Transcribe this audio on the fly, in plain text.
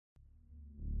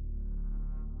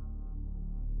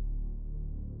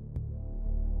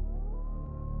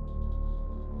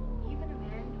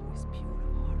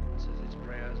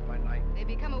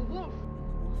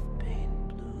champagne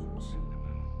blues.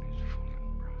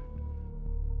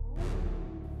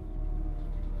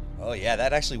 Oh yeah,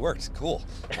 that actually worked. Cool.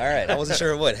 All right, I wasn't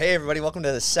sure it would. Hey everybody, welcome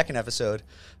to the second episode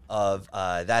of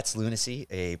That's Lunacy,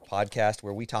 a podcast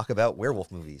where we talk about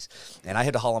werewolf movies. And I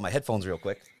had to haul on my headphones real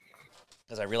quick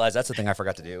because I realized that's the thing I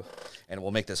forgot to do, and it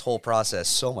will make this whole process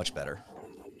so much better.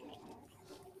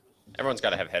 Everyone's got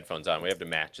to have headphones on. We have to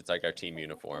match. It's like our team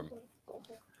uniform.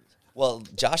 Well,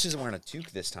 Josh isn't wearing a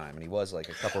toque this time, and he was like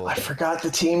a couple. I forgot the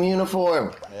team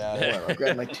uniform. Yeah. I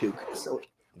grabbed my toque. So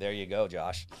There you go,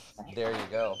 Josh. There you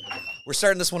go. We're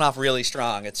starting this one off really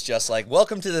strong. It's just like,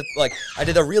 welcome to the, like, I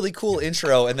did a really cool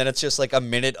intro, and then it's just like a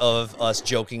minute of us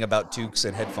joking about toques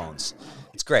and headphones.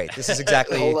 It's great. This is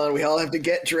exactly. Hold on, we all have to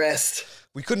get dressed.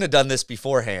 We couldn't have done this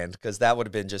beforehand because that would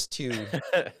have been just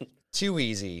too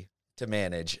easy to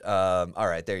manage. All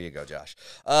right, there you go, Josh.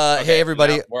 Okay, hey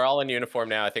everybody. now we're all in uniform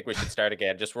now. I think we should start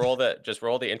again. Just roll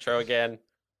the intro again.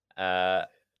 And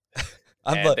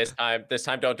this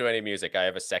time don't do any music. I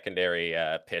have a secondary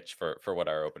pitch for what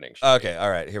our opening should be. Okay, all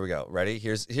right, here we go. Ready?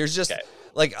 Here's just Okay.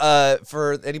 like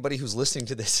for anybody who's listening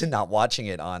to this and not watching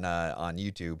it on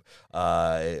YouTube,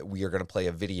 we are gonna play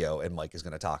a video and Mike is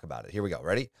gonna talk about it. Here we go.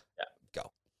 Ready? Yeah.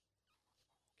 Go.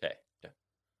 Okay. Yeah.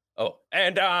 Oh,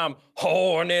 and I'm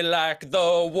horny like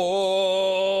the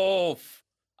wolf.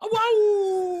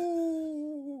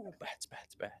 Oh, wow. Bats.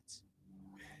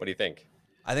 What do you think?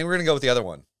 I think we're gonna go with the other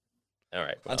one. All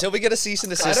right. Well, Until we get a cease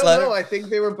and I desist don't letter. know. I think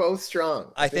they were both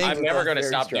strong. I think- I'm they were never both going to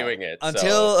very stop strong. doing it.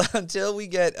 Until we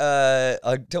get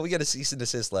a cease and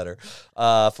desist letter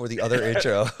for the other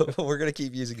intro, we're gonna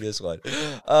keep using this one.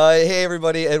 Hey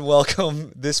everybody, and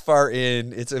welcome this far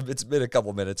in. It's been a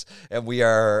couple minutes, and we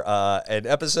are in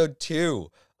episode 2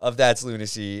 of That's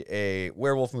Lunacy, a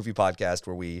werewolf movie podcast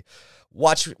where we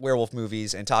watch werewolf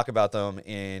movies and talk about them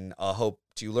in a hope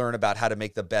to learn about how to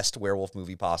make the best werewolf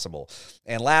movie possible.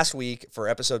 And last week for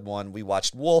episode 1, we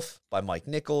watched Wolf by Mike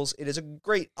Nichols. It is a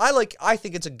great, I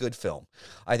think it's a good film.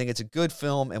 I think it's a good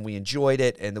film and we enjoyed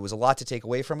it and there was a lot to take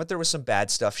away from it. There was some bad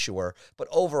stuff, sure, but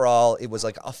overall it was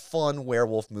like a fun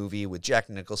werewolf movie with Jack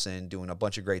Nicholson doing a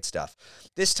bunch of great stuff.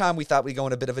 This time we thought we'd go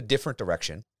in a bit of a different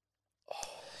direction.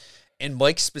 And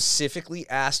Mike specifically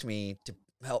asked me to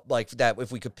help, like, that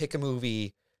if we could pick a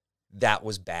movie that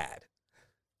was bad.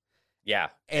 yeah.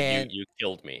 And- And you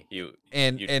killed me.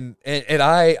 And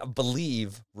I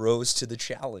believe rose to the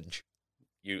challenge.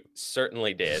 You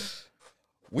certainly did.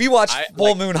 We watched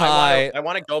Full Moon High. I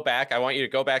want to go back. I want you to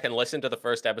go back and listen to the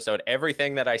first episode.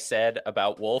 Everything that I said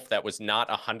about Wolf that was not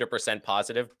 100%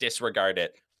 positive, disregard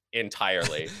it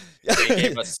entirely. They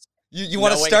gave us You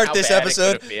want to knowing start how this bad it could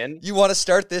episode? have been. You want to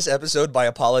start this episode by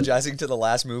apologizing to the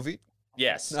last movie?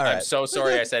 Yes, All I'm right. so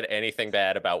sorry I said anything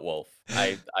bad about Wolf.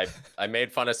 I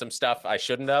made fun of some stuff I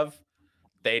shouldn't have.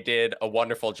 They did a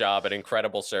wonderful job, an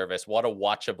incredible service. What a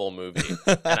watchable movie.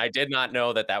 And I did not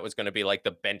know that was going to be like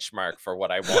the benchmark for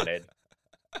what I wanted.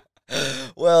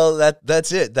 Well,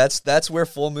 that's it. That's where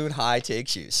Full Moon High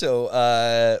takes you.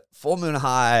 So, Full Moon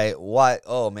High, what?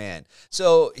 Oh man.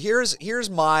 So here's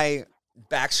my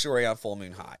backstory on Full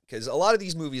Moon High, because a lot of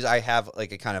these movies I have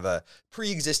like a kind of a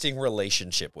pre-existing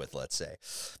relationship with, let's say.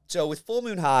 So with Full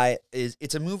Moon High,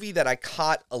 it's a movie that I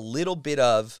caught a little bit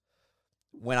of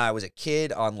when I was a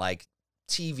kid on like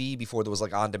TV before there was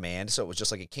like on demand. So it was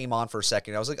just like it came on for a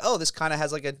second. I was like, oh, this kind of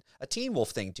has like a Teen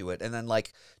Wolf thing to it. And then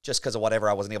like just because of whatever,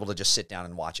 I wasn't able to just sit down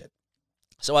and watch it.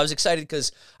 So I was excited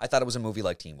because I thought it was a movie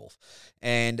like Teen Wolf.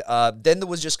 And then there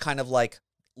was just kind of like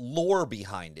lore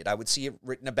behind it. I would see it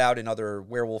written about in other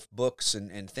werewolf books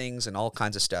and things and all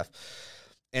kinds of stuff.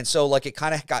 And so like it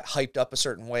kind of got hyped up a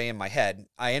certain way in my head.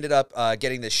 I ended up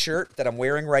getting this shirt that I'm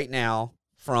wearing right now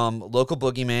from Local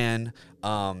Boogeyman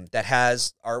that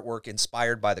has artwork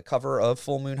inspired by the cover of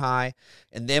Full Moon High.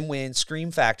 And then when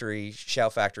Shout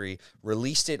Factory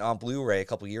released it on Blu-ray a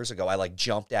couple years ago, I like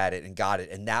jumped at it and got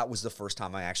it. And that was the first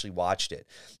time I actually watched it.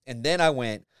 And then I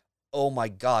went, oh my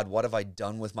God, what have I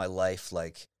done with my life?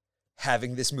 Like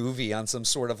having this movie on some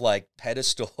sort of like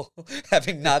pedestal,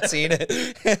 having not seen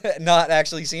it, not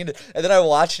actually seen it. And then I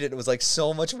watched it. It was like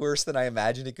so much worse than I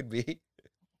imagined it could be.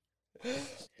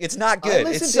 It's not good. I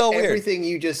listened It's so to weird. everything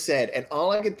you just said, and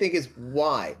all I could think is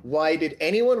why? Why did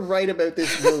anyone write about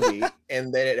this movie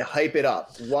and then hype it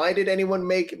up? Why did anyone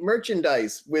make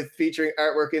merchandise with featuring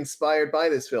artwork inspired by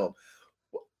this film?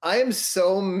 I am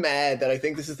so mad that I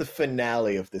think this is the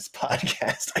finale of this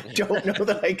podcast. I don't know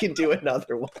that I can do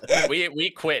another one.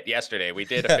 We quit yesterday. We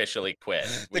did officially quit.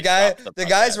 The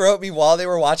guys wrote me while they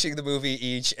were watching the movie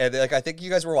each, and like I think you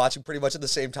guys were watching pretty much at the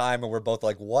same time, and we're both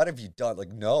like, "What have you done?"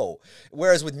 Like, no.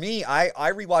 Whereas with me, I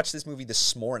rewatched this movie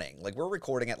this morning. Like we're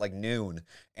recording at like noon,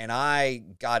 and I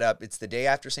got up. It's the day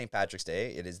after St. Patrick's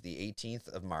Day. It is the 18th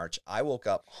of March. I woke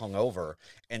up hungover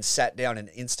and sat down and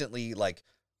instantly like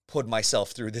put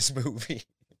myself through this movie.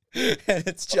 And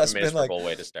it's just been like,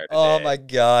 way to start oh my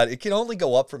God. It can only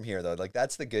go up from here though. Like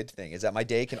that's the good thing, is that my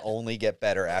day can only get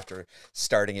better after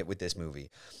starting it with this movie.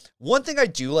 One thing I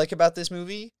do like about this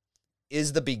movie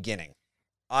is the beginning.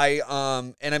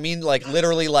 And I mean like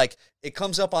literally like it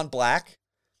comes up on black,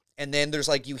 and then there's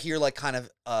like you hear like kind of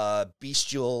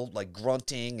bestial like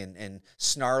grunting and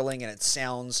snarling, and it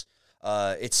sounds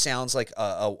like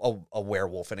a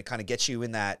werewolf, and it kind of gets you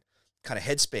in that kind of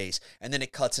headspace, and then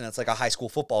it cuts and it's like a high school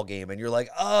football game, and you're like,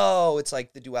 oh, it's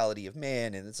like the duality of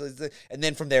man, and and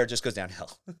then from there it just goes downhill.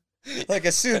 Like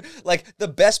as soon like the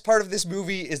best part of this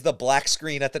movie is the black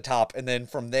screen at the top, and then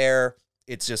from there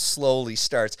it just slowly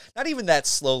starts. Not even that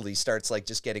slowly starts, like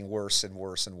just getting worse and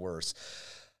worse and worse.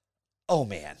 Oh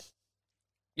man.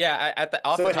 Yeah, it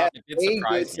did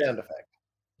surprise me. Sound effect.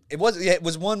 It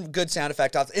was one good sound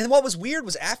effect off. And what was weird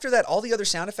was after that, all the other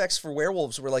sound effects for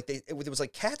werewolves were like it was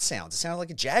like cat sounds. It sounded like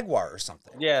a jaguar or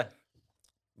something. Yeah,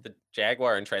 the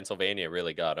jaguar in Transylvania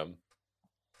really got him.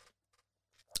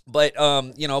 But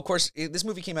you know, of course, this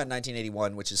movie came out in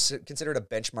 1981, which is considered a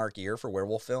benchmark year for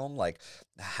werewolf film. Like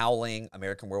The Howling,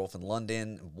 American Werewolf in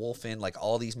London, Wolfen, like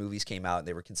all these movies came out, and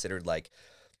they were considered like,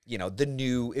 you know, the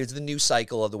new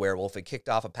cycle of the werewolf. It kicked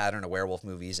off a pattern of werewolf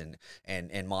movies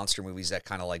and monster movies that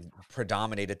kind of like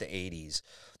predominated the 80s.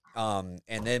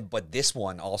 But this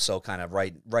one also kind of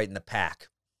right in the pack.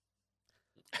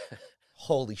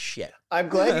 Holy shit. I'm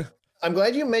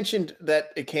glad you mentioned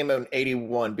that it came out in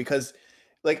 81, because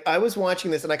like I was watching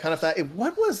this and I kind of thought,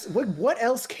 what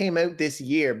else came out this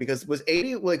year? Because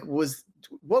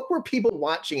what were people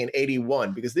watching in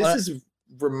 81? Because this is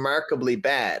remarkably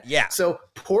bad. Yeah. So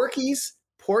Porky's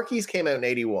came out in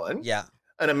 81. Yeah.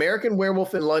 An American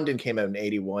Werewolf in London came out in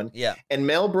 81. Yeah. And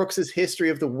Mel Brooks's History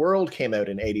of the World came out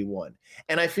in 81.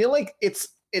 And I feel like it's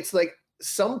like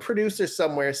some producer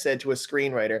somewhere said to a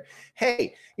screenwriter,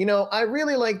 hey, you know, I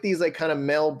really like these like kind of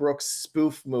Mel Brooks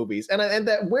spoof movies, and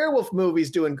that werewolf movie's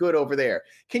doing good over there.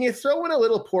 Can you throw in a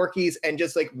little Porky's and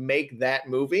just like make that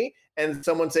movie? And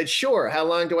someone said, sure, how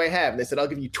long do I have? And they said, I'll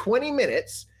give you 20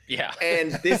 minutes. Yeah.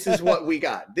 And this is what we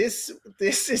got. This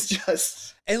is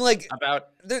just, and like about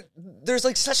there's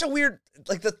like such a weird,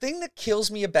 like the thing that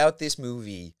kills me about this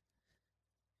movie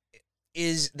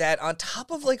is that on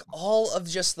top of like all of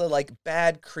just the like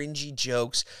bad cringy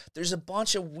jokes, there's a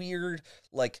bunch of weird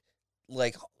like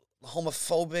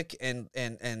homophobic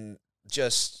and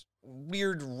just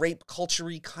weird rape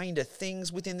culture-y kind of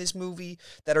things within this movie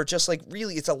that are just like,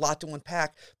 really, it's a lot to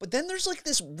unpack. But then there's like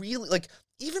this really, like,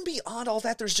 even beyond all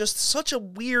that, there's just such a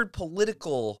weird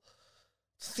political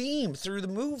theme through the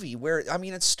movie where, I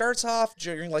mean, it starts off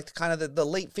during like kind of the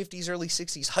late 50s, early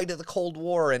 60s, height of the Cold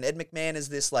War, and Ed McMahon is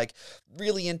this like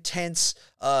really intense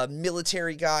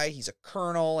military guy. He's a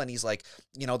colonel, and he's like,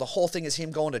 you know, the whole thing is him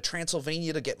going to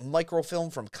Transylvania to get microfilm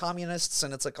from communists,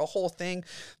 and it's like a whole thing.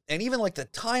 And even like the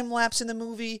time lapse in the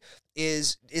movie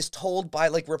is told by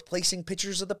like replacing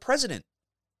pictures of the president.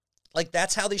 Like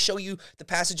that's how they show you the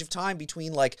passage of time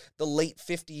between like the late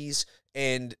 50s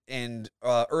and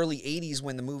early 80s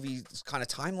when the movie kind of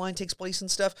timeline takes place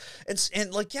and stuff.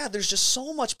 And like, yeah, there's just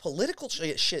so much political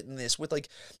shit in this with like,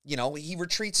 you know, he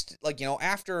retreats like, you know,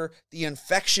 after the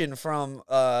infection from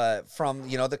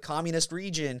you know, the communist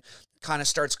region kind of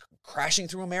starts crashing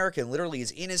through America and literally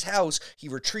is in his house. He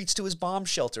retreats to his bomb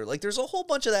shelter. Like there's a whole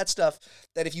bunch of that stuff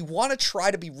that if you want to try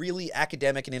to be really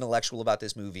academic and intellectual about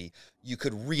this movie, you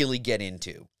could really get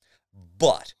into.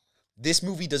 But this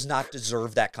movie does not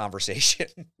deserve that conversation.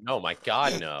 Oh my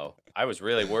God, no. I was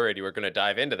really worried you were going to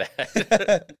dive into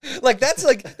that.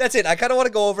 That's it. I kind of want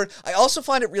to go over it. I also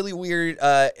find it really weird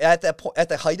at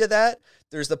the height of that.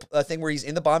 There's the thing where he's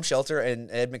in the bomb shelter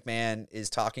and Ed McMahon is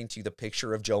talking to the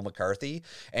picture of Joe McCarthy,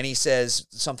 and he says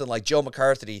something like, Joe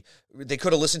McCarthy, they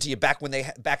could have listened to you back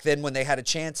then when they had a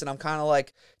chance. And I'm kind of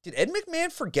like, did Ed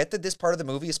McMahon forget that this part of the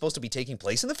movie is supposed to be taking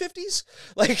place in the 50s?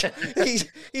 Like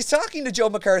he's talking to Joe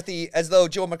McCarthy as though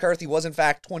Joe McCarthy was in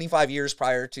fact 25 years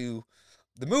prior to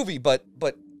the movie, but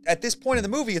at this point in the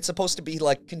movie, it's supposed to be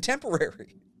like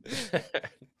contemporary.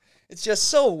 It's just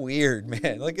so weird,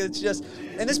 man. Like it's just,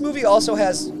 and this movie also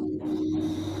has,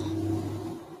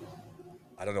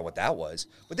 I don't know what that was,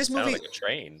 but this movie, like a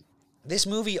train. This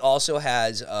movie also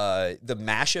has the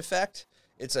MASH effect.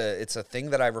 It's a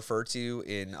thing that I refer to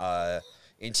in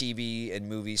TV and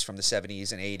movies from the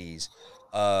 70s and 80s,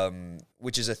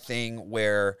 which is a thing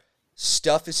where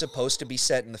stuff is supposed to be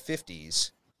set in the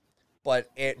 50s, but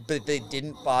they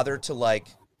didn't bother to like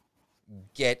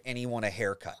get anyone a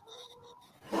haircut.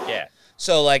 Yeah.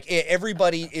 So like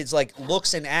everybody is like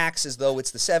looks and acts as though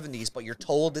it's the 70s, but you're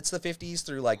told it's the 50s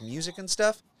through like music and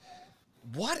stuff.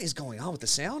 What is going on with the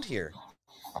sound here?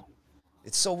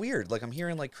 It's so weird. Like I'm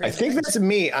hearing like crazy. I think things. that's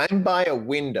me. I'm by a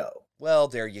window. Well,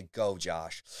 there you go,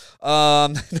 Josh.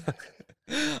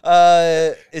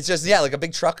 It's just like a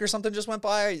big truck or something just went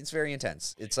by. It's very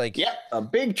intense. It's like a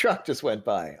big truck just went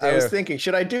by. I was thinking,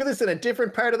 should I do this in a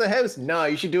different part of the house? No,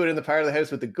 you should do it in the part of the house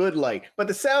with the good light. But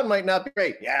the sound might not be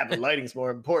great. Yeah, the lighting's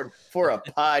more important for a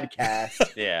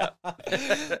podcast. Yeah.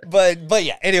 but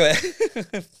yeah. Anyway,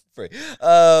 free.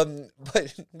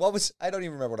 But I don't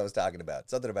even remember what I was talking about.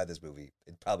 Something about this movie.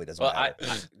 It probably doesn't matter.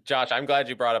 Josh, I'm glad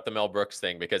you brought up the Mel Brooks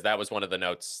thing because that was one of the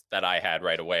notes that I had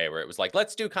right away where it was like,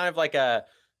 let's do kind of like a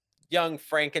young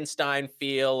Frankenstein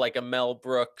feel, like a Mel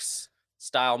Brooks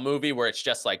style movie where it's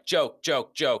just like joke,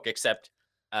 except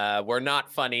we're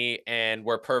not funny and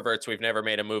we're perverts. We've never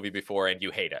made a movie before and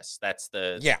you hate us. That's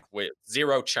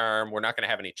zero charm. We're not going to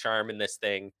have any charm in this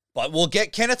thing. But we'll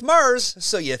get Kenneth Mars,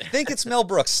 so you think it's Mel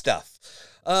Brooks stuff.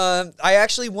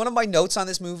 One of my notes on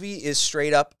this movie is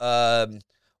straight up,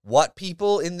 what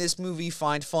people in this movie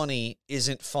find funny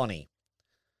isn't funny.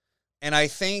 And I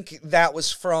think that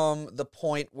was from the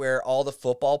point where all the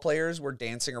football players were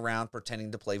dancing around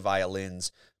pretending to play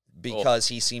violins because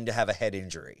he seemed to have a head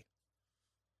injury.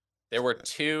 There were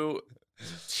too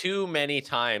many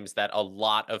times that a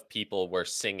lot of people were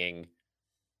singing.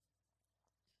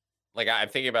 Like, I'm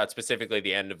thinking about specifically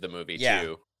the end of the movie,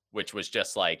 too, which was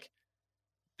just like,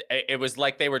 it was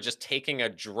like they were just taking a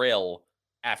drill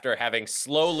after having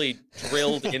slowly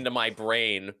drilled into my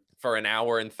brain for an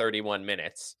hour and 31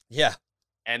 minutes. Yeah.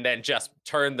 And then just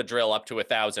turned the drill up to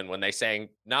 1,000 when they sang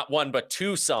not one, but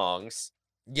two songs.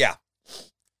 Yeah.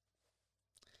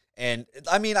 And,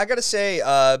 I mean, I got to say,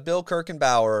 Bill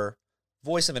Kirchenbauer,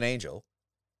 voice of an angel.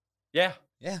 Yeah.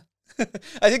 Yeah.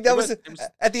 I think that was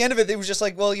at the end of it. They was just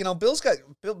like, well,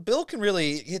 Bill can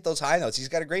really hit those high notes. He's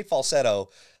got a great falsetto.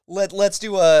 Let's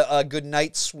do a good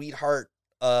night, sweetheart,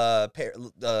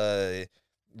 rip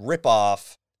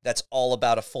off. That's all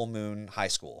about a full moon high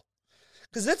school.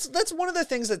 Because that's one of the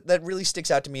things that really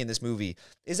sticks out to me in this movie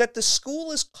is that the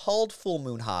school is called Full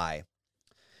Moon High,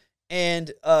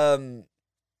 and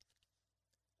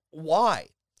why?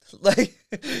 Like,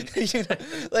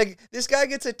 like this guy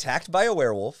gets attacked by a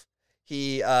werewolf.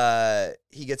 He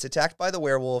gets attacked by the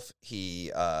werewolf.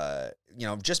 He,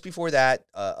 just before that,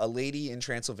 a lady in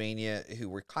Transylvania who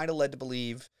we're kind of led to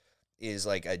believe is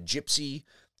like a gypsy,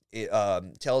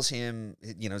 tells him,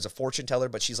 is a fortune teller,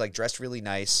 but she's like dressed really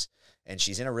nice and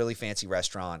she's in a really fancy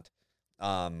restaurant.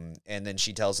 And then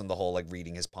she tells him the whole like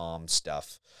reading his palm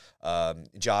stuff.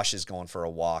 Josh is going for a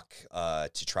walk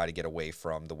to try to get away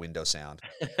from the window sound.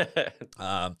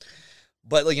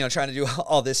 But like, trying to do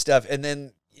all this stuff. And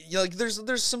then,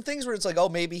 there's some things where it's like, oh,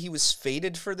 maybe he was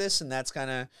fated for this, and that's kind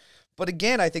of. But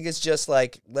again, I think it's just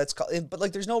like, let's call it. But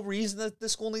like, there's no reason that the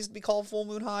school needs to be called Full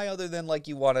Moon High, other than like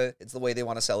it's the way they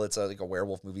want to sell it. It's like a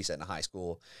werewolf movie set in a high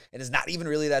school, and it's not even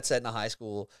really that set in a high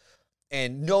school,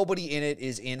 and nobody in it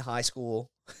is in high school.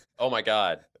 Oh my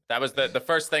God. That was the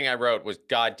first thing I wrote was,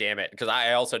 God damn it. Because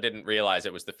I also didn't realize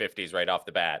it was the 50s right off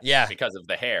the bat. Yeah. Because of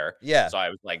the hair. Yeah. So I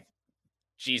was like,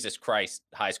 Jesus Christ,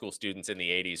 high school students in the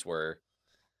 80s were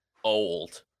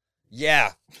old.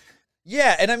 Yeah.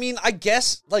 Yeah. And I mean, I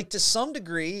guess like to some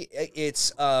degree,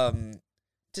 it's, I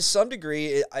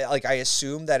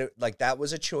assume that that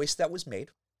was a choice that was made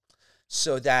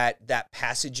so that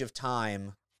passage of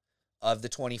time of the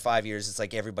 25 years, it's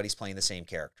like everybody's playing the same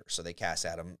character. So they cast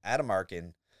Adam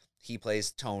Arkin. He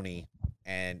plays Tony,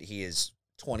 and he is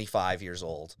 25 years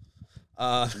old.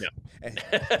 No.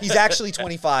 He's actually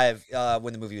 25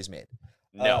 when the movie was made.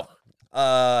 No.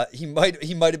 He might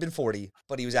have been 40,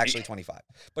 but he was actually 25.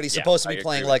 But he's supposed to be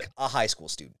playing like a high school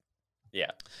student.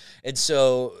 Yeah. And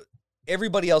so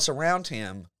everybody else around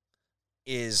him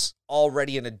is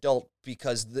already an adult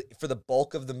because for the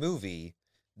bulk of the movie,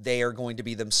 they are going to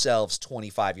be themselves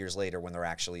 25 years later when they're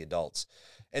actually adults.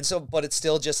 And so, but it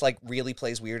still just like really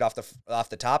plays weird off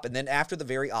the top. And then after the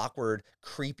very awkward,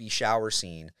 creepy shower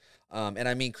scene, and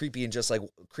I mean creepy and just like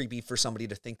creepy for somebody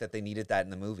to think that they needed that in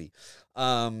the movie.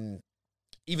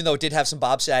 Even though it did have some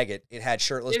Bob Saget, it had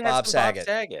shirtless Bob Saget.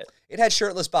 It had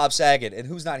shirtless Bob Saget, and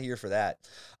who's not here for that?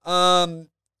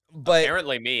 But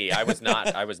Apparently me, I was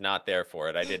not there for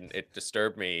it. It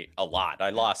disturbed me a lot.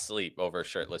 I lost sleep over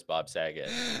shirtless Bob Saget.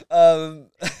 um,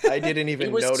 I didn't He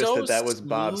even was notice so that was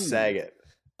Bob smooth. Saget.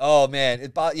 oh man,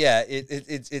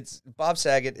 it's Bob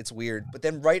Saget. It's weird. But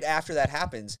then right after that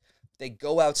happens, they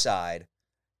go outside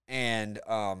and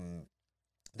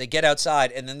they get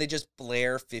outside and then they just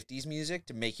blare 50s music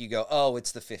to make you go, oh,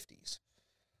 it's the 50s.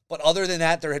 But other than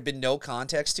that, there had been no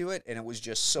context to it, and it was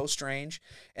just so strange.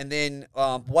 And then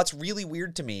what's really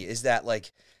weird to me is that,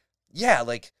 like, yeah,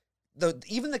 like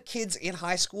even the kids in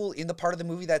high school, in the part of the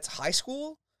movie that's high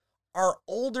school, are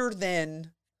older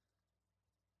than,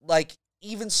 like,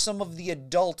 even some of the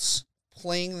adults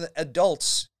playing the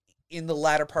adults in the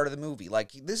latter part of the movie.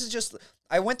 Like, this is just,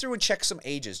 I went through and checked some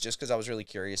ages just because I was really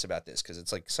curious about this, because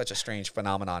it's like such a strange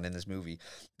phenomenon in this movie,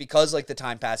 because like the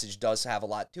time passage does have a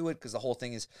lot to it, because the whole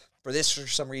thing is, for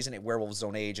some reason werewolves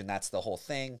don't age, and that's the whole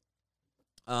thing.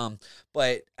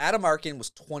 But Adam Arkin was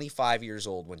 25 years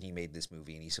old when he made this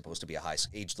movie, and he's supposed to be a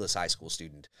ageless high school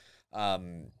student.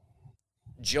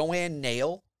 Joanne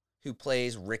Nail, who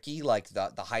plays Ricky, like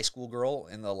the high school girl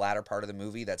in the latter part of the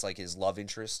movie, that's like his love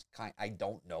interest, I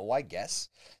don't know, I guess,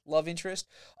 love interest,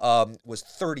 was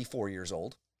 34 years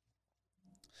old.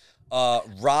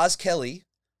 Roz Kelly,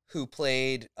 who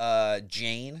played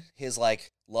Jane, his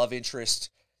like love interest,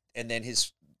 and then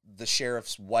the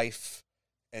sheriff's wife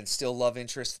and still love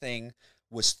interest thing,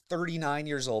 was 39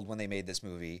 years old when they made this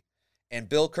movie. And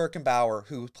Bill Kirchenbauer,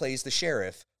 who plays the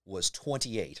sheriff, was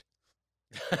 28.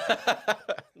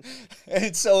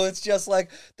 And so it's just like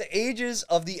the ages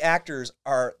of the actors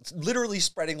are literally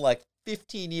spreading like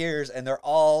 15 years, and they're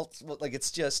all like, it's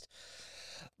just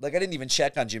like, I didn't even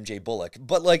check on Jim J. Bullock,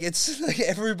 but like, it's like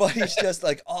everybody's just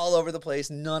like all over the place.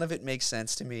 None of it makes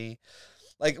sense to me.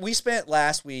 Like, we spent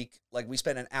last week, like, we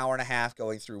spent an hour and a half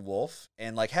going through Wolf,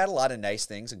 and like had a lot of nice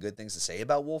things and good things to say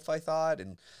about Wolf, I thought,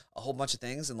 and a whole bunch of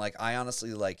things. And like, I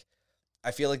honestly, like,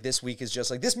 I feel like this week is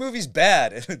just like, this movie's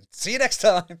bad. See you next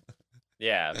time.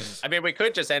 Yeah. I mean, we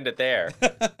could just end it there.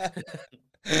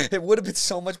 It would have been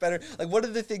so much better. Like, one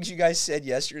of the things you guys said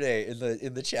yesterday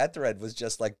in the chat thread was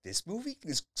just like, this movie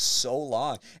is so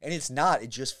long, and it's not. It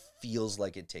just feels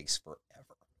like it takes forever.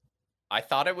 I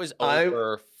thought it was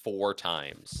over 4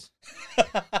 times.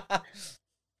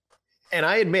 And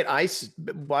I admit, I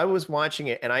was watching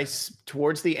it, and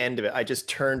towards the end of it, I just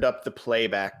turned up the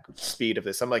playback speed of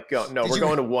this. I'm like, no, we're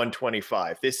going to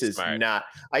 125. This is not,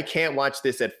 I can't watch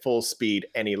this at full speed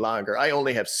any longer. I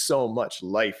only have so much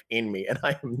life in me, and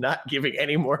I am not giving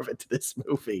any more of it to this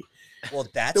movie. Well,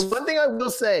 that's the one thing I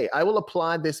will say. I will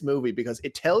applaud this movie because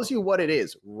it tells you what it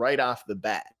is right off the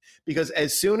bat. Because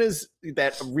as soon as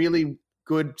that really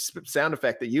good sound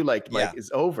effect that you liked, Mike,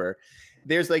 is over,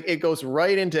 there's like, it goes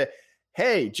right into,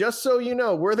 hey, just so you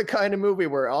know, we're the kind of movie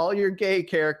where all your gay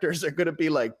characters are going to be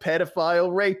like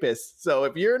pedophile rapists. So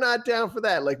if you're not down for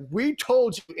that, like, we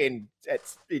told you in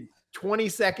 20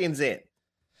 seconds in.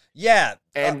 Yeah.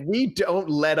 And we don't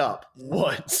let up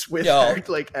once with our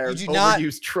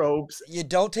overused tropes. You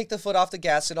don't take the foot off the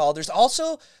gas at all. There's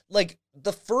also, like,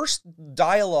 the first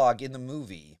dialogue in the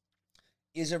movie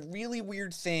is a really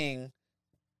weird thing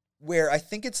where I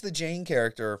think it's the Jane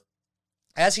character,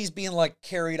 as he's being like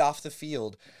carried off the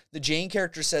field, the Jane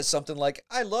character says something like,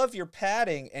 I love your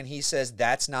padding. And he says,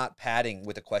 that's not padding,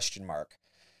 with a question mark.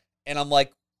 And I'm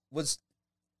like, was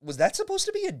that supposed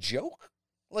to be a joke?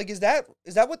 Like, is that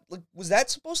what, like, was that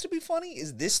supposed to be funny?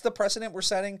 Is this the precedent we're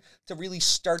setting to really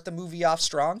start the movie off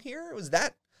strong here? Was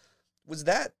that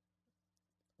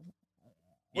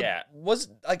yeah, was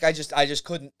like, I just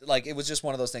couldn't, like, it was just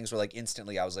one of those things where like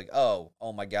instantly I was like, oh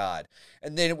my God.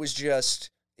 And then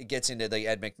it gets into the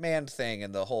Ed McMahon thing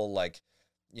and the whole, like,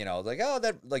 you know, like, oh,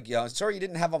 that, like, you know, sorry you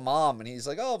didn't have a mom. And he's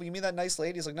like, oh, you mean that nice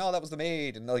lady? He's like, no, that was the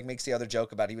maid. And like makes the other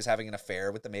joke about he was having an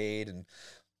affair with the maid. And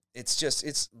it's just,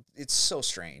 it's so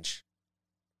strange.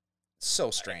 So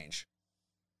strange.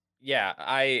 Yeah,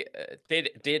 I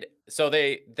did. So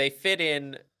they fit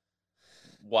in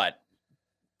what?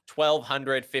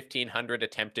 1,200, 1,500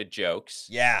 attempted jokes.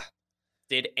 Yeah.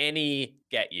 Did any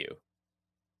get you?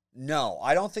 No,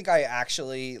 I don't think I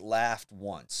actually laughed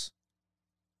once.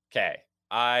 Okay.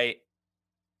 I,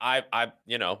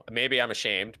 you know, maybe I'm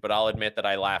ashamed, but I'll admit that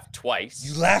I laughed twice.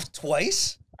 You laughed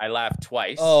twice? I laughed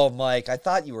twice. Oh, Mike, I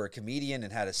thought you were a comedian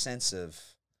and had a sense of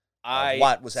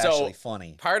what was actually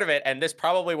funny. Part of it, and this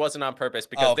probably wasn't on purpose,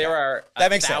 because there are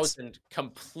 1,000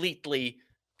 completely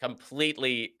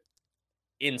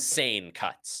insane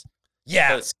cuts.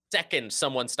 Yeah. The second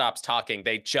someone stops talking,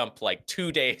 they jump like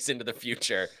 2 days into the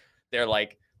future. They're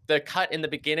like, the cut in the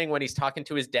beginning when he's talking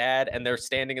to his dad and they're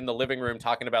standing in the living room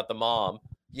talking about the mom,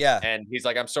 Yeah. And he's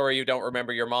like, I'm sorry you don't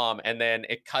remember your mom. And then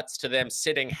it cuts to them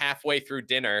sitting halfway through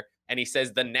dinner. And he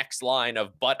says the next line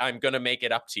of, but I'm going to make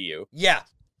it up to you. Yeah.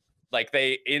 Like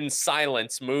they, in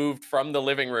silence, moved from the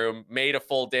living room, made a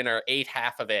full dinner, ate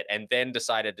half of it, and then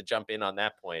decided to jump in on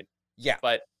that point. Yeah.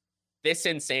 But this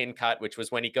insane cut, which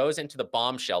was when he goes into the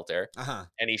bomb shelter Uh-huh.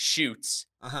 and he shoots,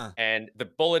 Uh-huh. and the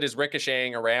bullet is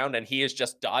ricocheting around and he is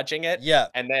just dodging it. Yeah.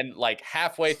 And then like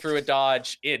halfway through a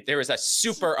dodge, there is a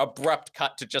super abrupt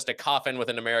cut to just a coffin with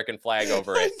an American flag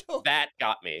over it. That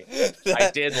got me.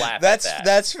 I did laugh at that.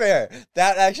 That's fair.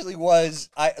 That actually was,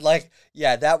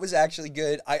 that was actually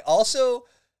good. I also,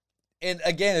 and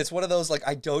again, it's one of those, like,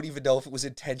 I don't even know if it was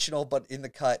intentional, but in the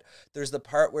cut, there's the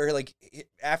part where, like,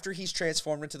 after he's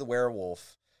transformed into the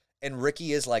werewolf, and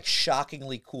Ricky is, like,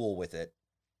 shockingly cool with it.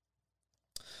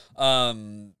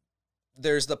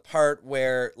 There's the part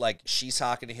where, like, she's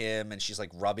talking to him, and she's,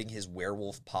 like, rubbing his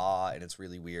werewolf paw, and it's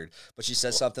really weird. But she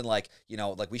says something like, you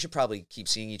know, like, we should probably keep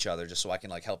seeing each other just so I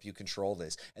can, like, help you control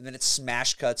this. And then it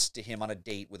smash cuts to him on a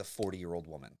date with a 40-year-old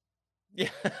woman. Yeah.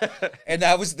 And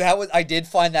that was I did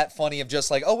find that funny, of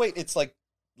just like, oh wait, it's like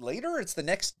later, it's the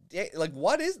next day, like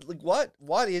what is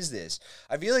this?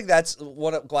 I feel like that's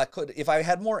what could, if I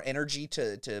had more energy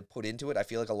to put into it, I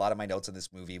feel like a lot of my notes in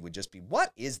this movie would just be,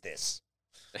 what is this?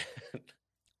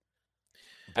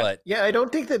 But yeah, I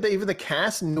don't think that even the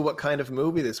cast knew what kind of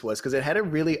movie this was, because it had a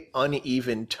really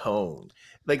uneven tone.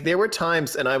 Like there were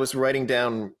times, and I was writing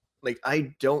down, like,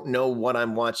 I don't know what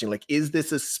I'm watching. Like, is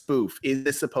this a spoof? Is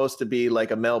this supposed to be like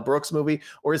a Mel Brooks movie?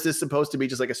 Or is this supposed to be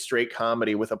just like a straight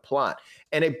comedy with a plot?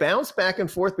 And it bounced back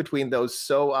and forth between those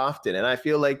so often. And I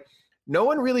feel like no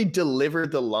one really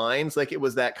delivered the lines like it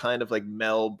was that kind of like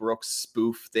Mel Brooks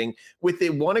spoof thing, with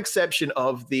the one exception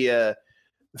of the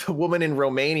woman in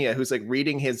Romania who's like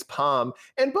reading his palm.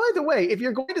 And by the way, if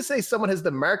you're going to say someone has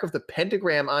the mark of the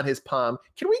pentagram on his palm,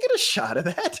 can we get a shot of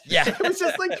that? Yeah. It was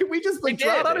just like, can we just like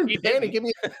draw it out in pen and give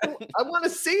me I want to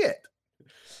see it.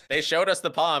 They showed us the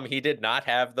palm. He did not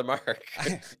have the mark.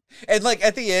 And like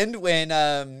at the end when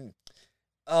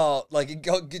but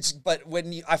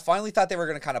when I finally thought they were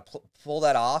going to kind of pull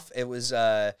that off, it was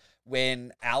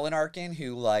when Alan Arkin,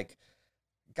 who, like,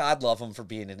 God love him for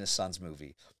being in his son's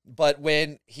movie, but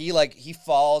when he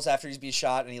falls after he's being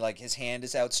shot, and he, like, his hand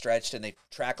is outstretched and they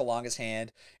track along his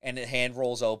hand, and the hand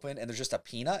rolls open and there's just a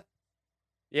peanut.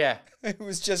 Yeah. It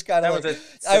was just kind of like,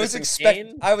 I was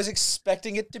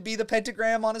expecting it to be the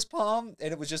pentagram on his palm,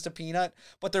 and it was just a peanut.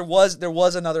 But there was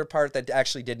another part that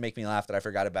actually did make me laugh that I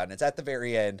forgot about, and it's at the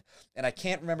very end, and I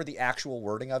can't remember the actual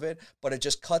wording of it, but it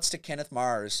just cuts to Kenneth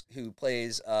Mars, who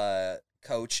plays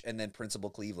Coach and then Principal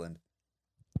Cleveland.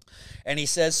 And he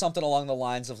says something along the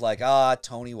lines of like,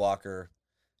 Tony Walker,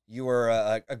 you were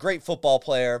a great football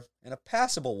player and a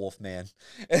passable Wolfman.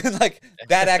 And like,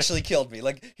 that actually killed me.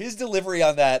 Like, his delivery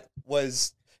on that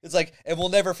was, it's like, and we'll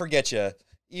never forget you,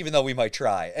 even though we might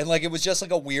try. And like, it was just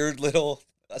like a weird little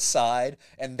aside.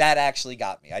 And that actually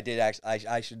got me. I did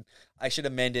actually, I should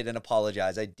amend it and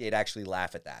apologize. I did actually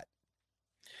laugh at that.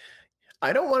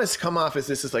 I don't want us to come off as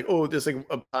this is like, oh, there's like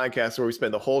a podcast where we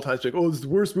spend the whole time like, oh, this is the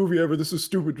worst movie ever. This is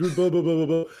stupid. Blah, blah, blah, blah,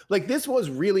 blah. Like, this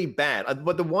was really bad.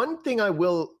 But the one thing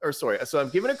so I'm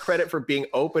giving a credit for being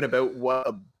open about what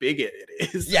a bigot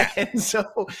it is. Yeah. And so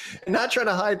not trying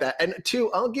to hide that. And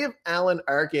two, I'll give Alan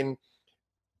Arkin,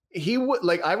 he would,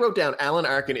 like, I wrote down Alan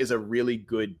Arkin is a really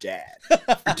good dad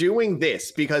for doing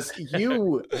this, because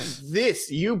you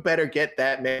better get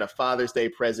that man a Father's Day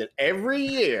present every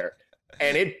year.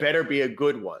 And it better be a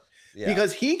good one,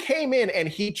 because he came in and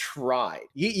he tried.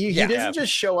 He doesn't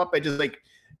just show up and just like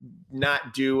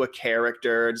not do a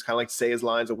character, just kind of like say his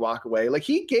lines and walk away. Like,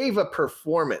 he gave a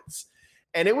performance,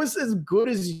 and it was as good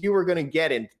as you were going to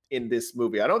get in this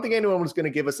movie. I don't think anyone was going to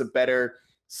give us a better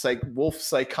wolf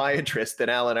psychiatrist than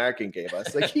Alan Arkin gave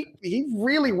us. Like, he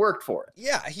really worked for it.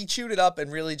 Yeah, he chewed it up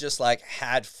and really just like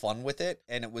had fun with it,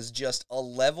 and it was just a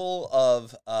level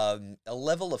of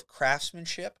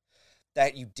craftsmanship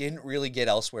that you didn't really get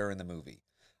elsewhere in the movie.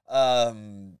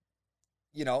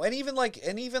 You know, and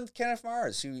even Kenneth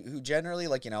Mars, who generally,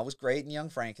 like, you know, was great in Young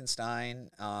Frankenstein,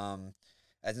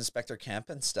 as Inspector Kemp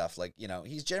and stuff. Like, you know,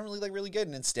 he's generally like really good,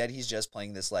 and instead he's just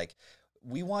playing this like,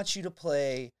 we want you to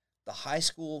play the high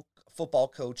school football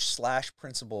coach /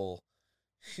 principal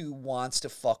who wants to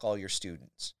fuck all your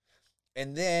students.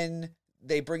 And then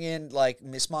they bring in like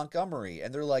Miss Montgomery,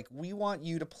 and they're like, we want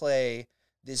you to play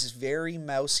this very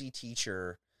mousy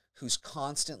teacher who's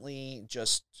constantly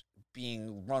just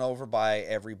being run over by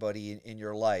everybody in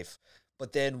your life.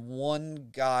 But then one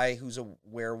guy who's a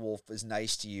werewolf is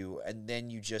nice to you, and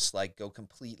then you just like go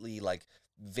completely like,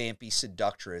 vampy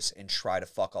seductress and try to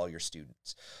fuck all your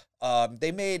students.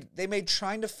 They made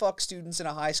trying to fuck students in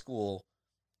a high school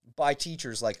by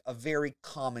teachers like a very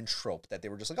common trope that they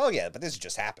were just like, oh yeah, but this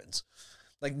just happens.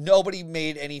 Like nobody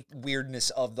made any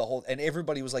weirdness of the whole, and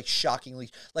everybody was like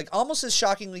shockingly, like almost as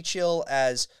shockingly chill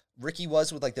as Ricky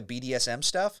was with like the BDSM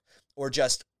stuff, or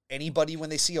just anybody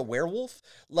when they see a werewolf.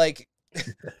 Like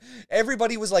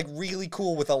everybody was like really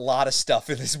cool with a lot of stuff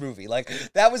in this movie. Like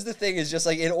that was the thing, is just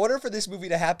like in order for this movie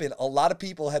to happen, a lot of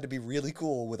people had to be really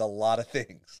cool with a lot of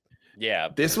things. Yeah,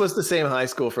 this was the same high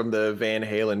school from the Van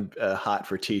Halen "Hot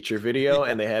for Teacher" video,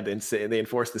 and they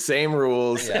enforced the same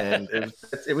rules, and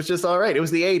it was just all right. It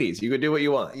was the '80s; you could do what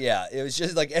you want. Yeah, it was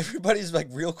just like everybody's like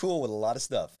real cool with a lot of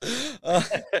stuff.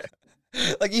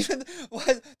 Like even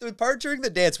the part during the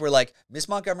dance where like Miss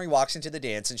Montgomery walks into the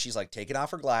dance and she's like taking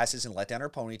off her glasses and let down her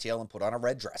ponytail and put on a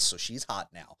red dress, so she's hot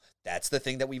now. That's the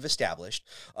thing that we've established.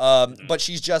 But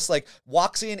she's just like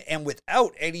walks in and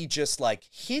without any just like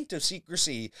hint of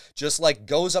secrecy, just like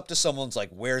goes up to someone's like,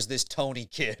 "Where's this Tony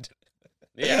kid?"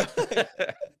 Yeah.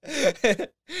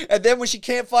 And then when she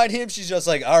can't find him, she's just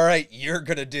like, all right, you're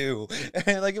gonna do.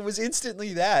 And like it was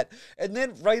instantly that. And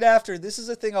then right after, this is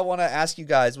a thing I want to ask you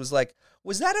guys, was like,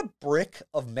 was that a brick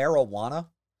of marijuana?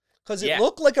 Because it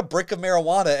looked like a brick of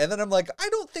marijuana. And then I'm like, I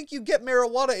don't think you get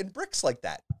marijuana in bricks like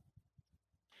that.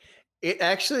 It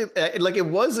actually, like, it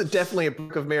was definitely a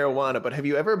brick of marijuana, but have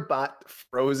you ever bought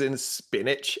frozen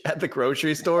spinach at the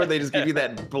grocery store? They just give you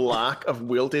that block of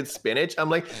wilted spinach. I'm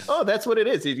like, oh, that's what it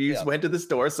is. You just went to the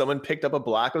store, someone picked up a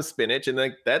block of spinach, and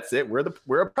like, that's it.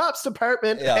 We're a props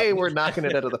department. Yeah. Hey, we're knocking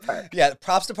it out of the park. Yeah, the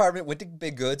props department went to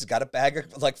Big Goods, got a bag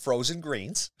of like frozen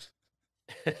greens.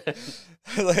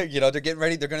 Like, they're getting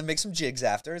ready. They're going to make some jigs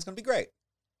after. It's going to be great.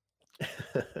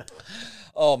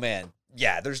 Oh, man.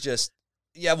 Yeah, there's just...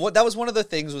 Yeah, that was one of the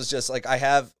things, was just like I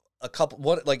have a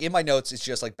couple, like in my notes, it's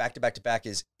just like back to back to back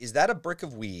is that a brick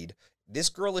of weed? This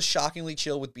girl is shockingly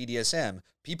chill with BDSM.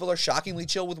 People are shockingly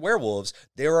chill with werewolves.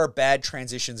 There are bad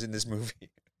transitions in this movie.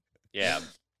 Yeah.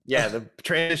 Yeah, the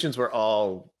transitions were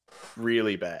all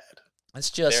really bad.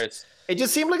 It's just... It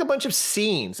just seemed like a bunch of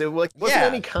scenes. It wasn't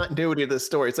any continuity to the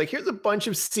story. It's like, here's a bunch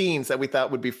of scenes that we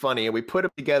thought would be funny, and we put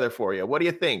them together for you. What do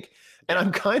you think? And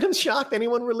I'm kind of shocked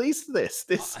anyone released this.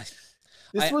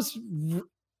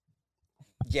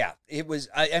 Yeah, it was.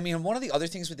 I mean, one of the other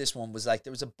things with this one was like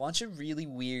there was a bunch of really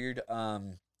weird,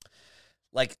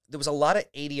 like there was a lot of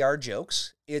ADR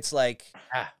jokes. It's like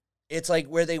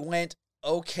where they went,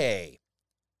 okay,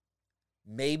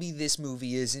 maybe this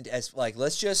movie isn't as like,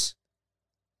 let's just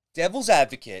devil's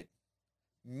advocate.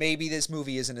 Maybe this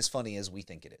movie isn't as funny as we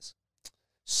think it is.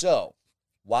 So,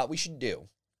 what we should do,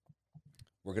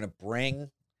 we're gonna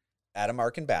bring Adam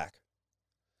Arkin back.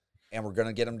 And we're going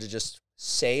to get him to just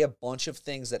say a bunch of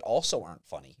things that also aren't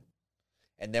funny.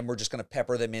 And then we're just going to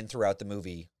pepper them in throughout the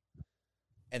movie.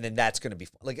 And then that's going to be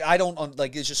fun. Like, I don't,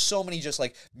 like, there's just so many, just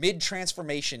like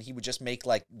mid-transformation, he would just make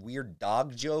like weird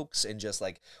dog jokes and just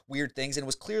like weird things. And it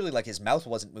was clearly like his mouth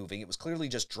wasn't moving. It was clearly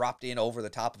just dropped in over the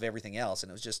top of everything else. And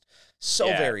it was just so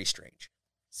very strange.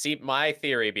 See, my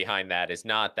theory behind that is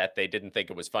not that they didn't think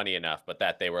it was funny enough, but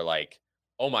that they were like,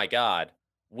 oh my God,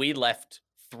 we left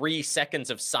 3 seconds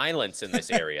of silence in this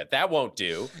area. That won't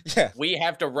do. Yeah. We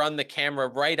have to run the camera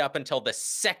right up until the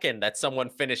second that someone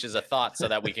finishes a thought so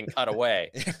that we can cut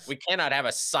away. We cannot have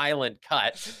a silent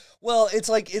cut. Well, it's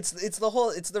like it's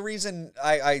the reason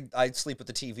I sleep with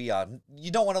the TV on.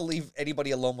 You don't want to leave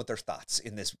anybody alone with their thoughts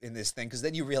in this thing, because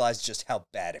then you realize just how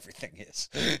bad everything is.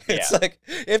 It's like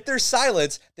if there's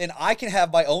silence, then I can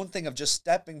have my own thing of just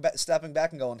stepping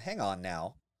back and going, hang on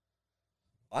now.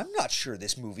 I'm not sure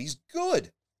this movie's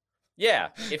good. Yeah,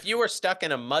 if you were stuck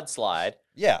in a mudslide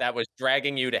that was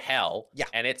dragging you to hell,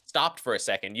 and it stopped for a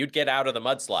second, you'd get out of the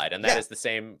mudslide, and that is the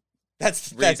same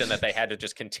reason that they had to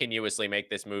just continuously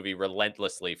make this movie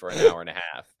relentlessly for an hour and a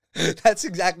half. That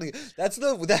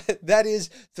is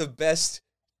the best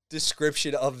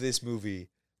description of this movie.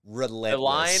 Relentless. The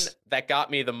line that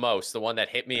got me the most, the one that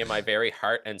hit me in my very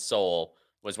heart and soul,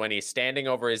 was when he's standing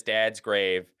over his dad's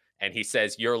grave, and he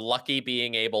says, "You're lucky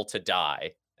being able to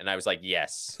die." And I was like,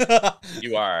 yes,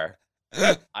 you are.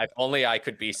 If only I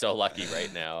could be so lucky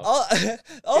right now.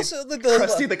 Also,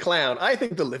 Krusty the Clown. I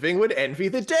think the living would envy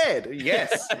the dead.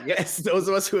 Yes, yes. Those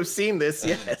of us who have seen this,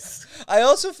 yes. I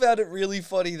also found it really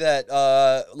funny that,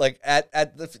 like, at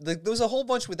there was a whole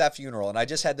bunch with that funeral, and I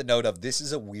just had the note of, this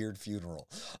is a weird funeral.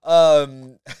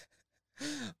 But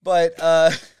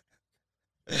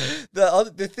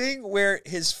The thing where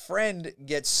his friend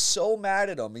gets so mad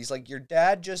at him, he's like, your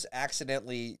dad just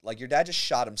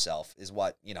shot himself, is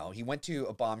what, he went to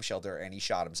a bomb shelter and he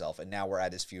shot himself, and now we're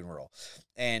at his funeral.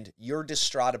 And you're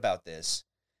distraught about this,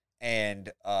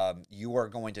 and you are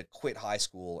going to quit high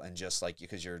school and just like,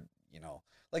 because you're,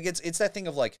 like it's that thing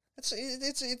of like,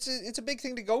 it's a big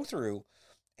thing to go through.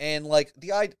 And like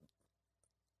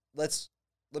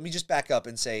let me just back up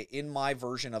and say, in my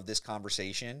version of this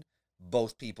conversation,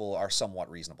 both people are somewhat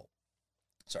reasonable.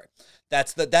 Sorry.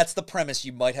 That's the premise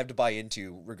you might have to buy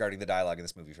into regarding the dialogue in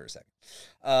this movie for a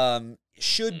second.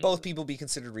 Should both people be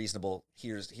considered reasonable?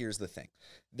 Here's the thing.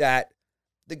 That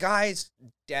the guy's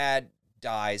dad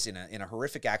dies in a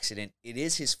horrific accident. It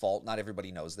is his fault. Not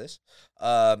everybody knows this.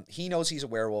 He knows he's a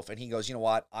werewolf, and he goes, you know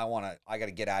what? I got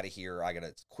to get out of here. I got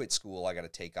to quit school. I got to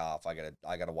take off. I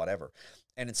got to whatever.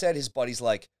 And instead, his buddy's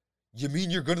like, you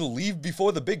mean you're going to leave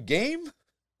before the big game?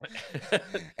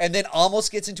 And then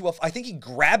almost gets into I think he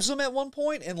grabs him at one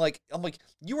point, and like, I'm like,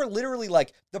 you are literally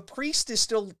like, the priest is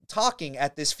still talking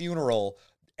at this funeral,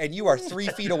 and you are 3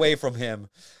 feet away from him.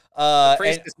 The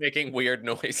priest is making weird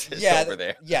noises over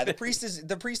there. Yeah, the priest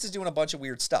is doing a bunch of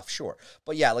weird stuff, sure.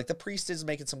 But yeah, like the priest is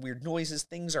making some weird noises.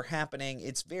 Things are happening.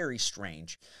 It's very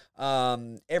strange.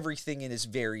 Everything in is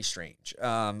very strange.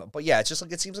 But yeah, it's just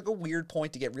like, it seems like a weird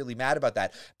point to get really mad about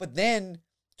that. But then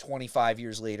 25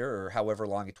 years later, or however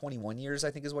long, 21 years,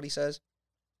 I think is what he says.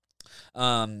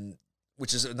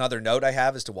 Which is another note I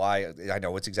have as to why I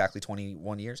know it's exactly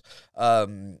 21 years.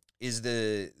 Is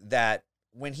that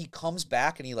when he comes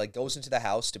back and he like goes into the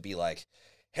house to be like,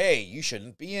 hey, you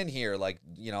shouldn't be in here, like,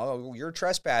 you're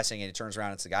trespassing, and he turns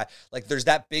around, it's the guy. Like, there's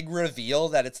that big reveal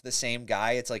that it's the same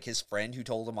guy. It's like his friend who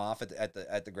told him off at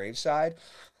the graveside.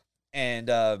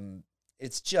 And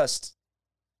it's just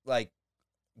like,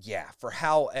 yeah, for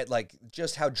how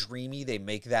just how dreamy they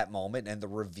make that moment, and the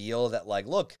reveal that like,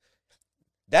 look,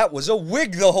 that was a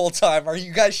wig the whole time. Are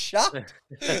you guys shocked?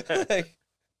 Like,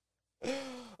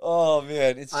 oh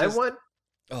man, it's just,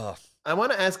 I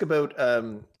want to ask about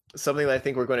something that I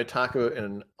think we're going to talk about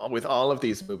with all of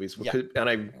these movies. And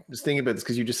I was thinking about this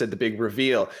because you just said the big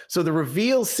reveal. So the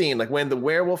reveal scene, like when the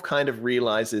werewolf kind of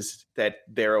realizes that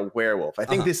they're a werewolf, I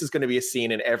think this is going to be a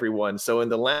scene in every one. So in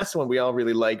the last one, we all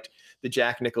really liked the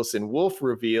Jack Nicholson wolf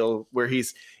reveal, where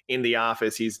he's in the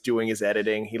office, he's doing his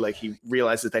editing. He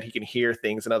realizes that he can hear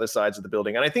things in other sides of the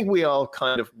building. And I think we all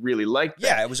kind of really liked that.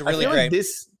 Yeah, it was really great. Like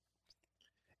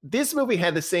this movie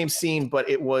had the same scene, but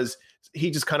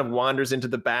he just kind of wanders into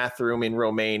the bathroom in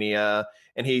Romania,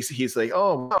 and he's like,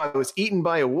 oh, I was eaten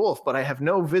by a wolf, but I have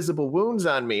no visible wounds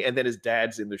on me. And then his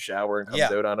dad's in the shower and comes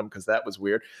out on him, because that was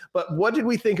weird. But what did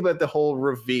we think about the whole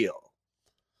reveal?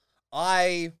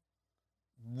 I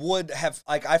would have,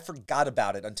 like, I forgot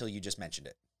about it until you just mentioned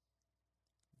it.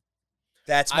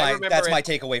 That's my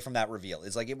takeaway from that reveal.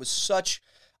 Is like, it was such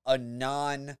a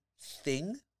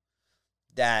non-thing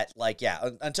that, like,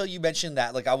 yeah, until you mentioned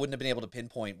that, like, I wouldn't have been able to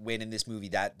pinpoint when in this movie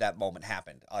that moment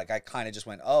happened. Like, I kind of just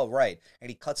went, oh, right. And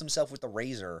he cuts himself with the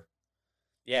razor.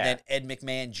 Yeah. And then Ed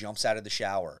McMahon jumps out of the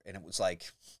shower. And it was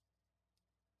like,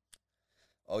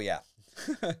 oh, yeah.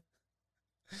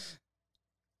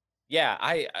 Yeah,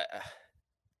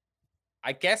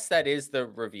 I guess that is the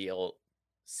reveal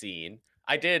scene.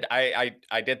 I did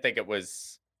think it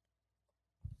was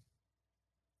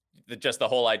just the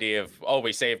whole idea of, oh,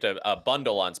 we saved a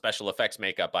bundle on special effects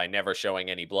makeup by never showing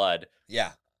any blood.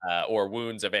 Yeah. Or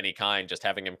wounds of any kind, just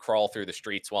having him crawl through the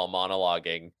streets while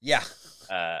monologuing. Yeah.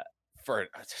 For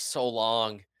so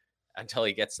long until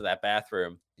he gets to that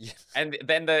bathroom. Yeah. And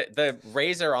then the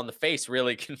razor on the face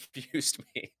really confused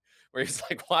me, where he's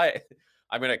like, why?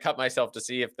 I'm going to cut myself to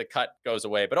see if the cut goes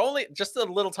away, but only just a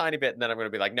little tiny bit. And then I'm going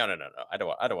to be like, no. I don't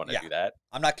want to do that.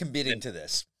 I'm not committing to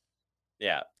this.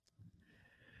 Yeah.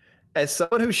 As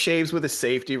someone who shaves with a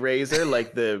safety razor,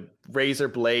 like the razor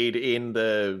blade in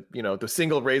the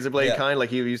single razor blade kind,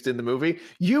 like you used in the movie,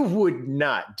 you would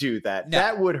not do that. No.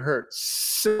 That would hurt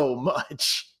so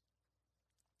much.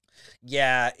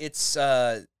 Yeah, it's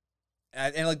and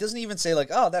like doesn't even say like,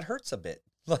 oh, that hurts a bit.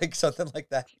 Like something like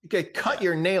that. Okay, cut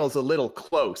your nails a little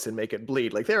close and make it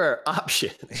bleed. Like there are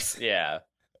options. Yeah.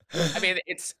 I mean,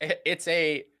 it's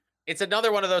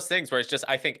another one of those things where it's just,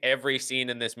 I think every scene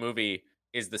in this movie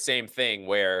is the same thing,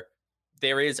 where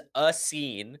there is a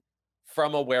scene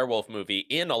from a werewolf movie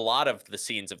in a lot of the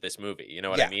scenes of this movie. You know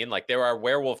what I mean? Like there are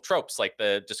werewolf tropes, like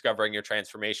the discovering your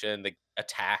transformation, the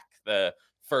attack, the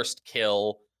first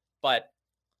kill, but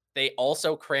they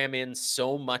also cram in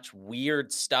so much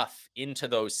weird stuff into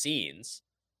those scenes.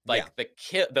 Like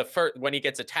the first, when he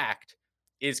gets attacked,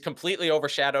 is completely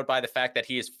overshadowed by the fact that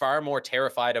he is far more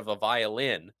terrified of a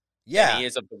violin Yeah. he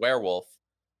is of the werewolf.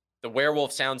 The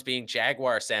werewolf sounds being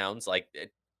jaguar sounds,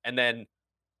 and then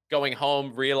going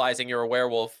home, realizing you're a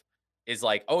werewolf is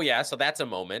like, oh yeah, so that's a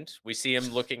moment. We see him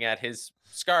looking at his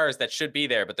scars that should be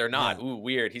there, but they're not. Yeah. Ooh,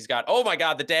 weird. He's got, oh my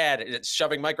God, the dad is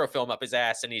shoving microfilm up his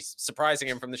ass and he's surprising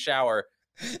him from the shower.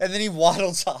 And then he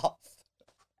waddles off.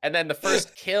 And then the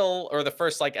first kill or the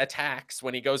first like attacks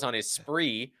when he goes on his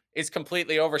spree is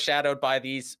completely overshadowed by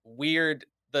these weird,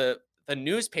 the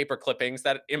newspaper clippings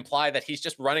that imply that he's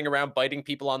just running around biting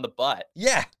people on the butt.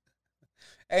 Yeah.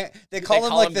 And they call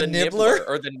him like the nibbler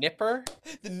or the nipper.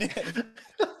 The nip.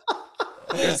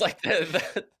 It's like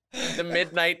the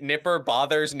midnight nipper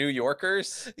bothers New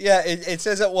Yorkers. Yeah, it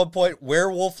says at one point,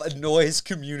 werewolf annoys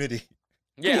community.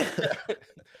 Yeah.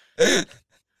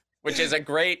 Which is a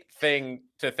great thing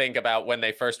to think about when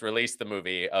they first released the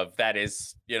movie of that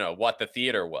is, what the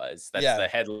theater was. That's the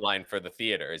headline for the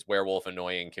theater is werewolf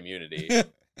annoying community.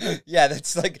 Yeah,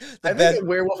 that's like I think the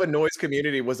werewolf annoys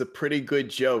community was a pretty good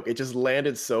joke. It just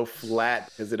landed so flat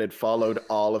because it had followed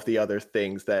all of the other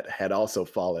things that had also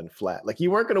fallen flat. Like you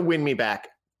weren't going to win me back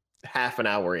half an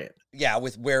hour in. Yeah,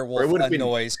 with werewolf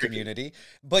annoys community.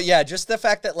 But yeah, just the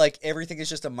fact that like everything is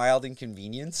just a mild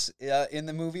inconvenience in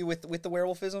the movie with the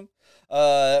werewolfism.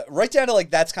 Right down to like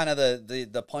that's kind of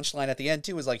the punchline at the end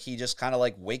too, is like he just kind of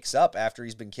like wakes up after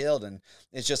he's been killed, and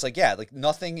it's just like, yeah, like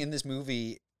nothing in this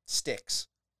movie sticks.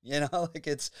 Like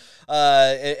it's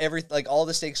all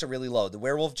the stakes are really low. The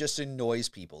werewolf just annoys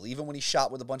people. Even when he's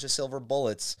shot with a bunch of silver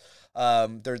bullets,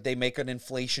 they make an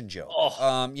inflation joke.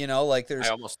 Like there's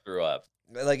I almost threw up.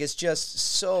 Like it's just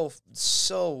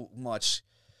so much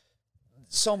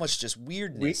just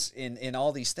weirdness in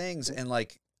all these things, and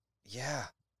like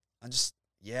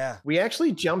we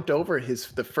actually jumped over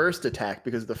the first attack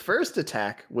because the first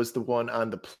attack was the one on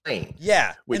the plane.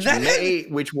 Yeah, which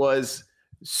was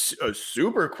a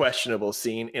super questionable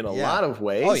scene in a lot of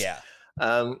ways. Oh yeah.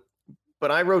 But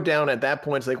I wrote down at that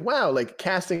point, it's like, wow, like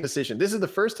casting decision. This is the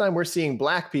first time we're seeing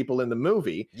black people in the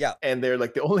movie. Yeah. And they're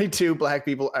like, the only two black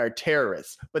people are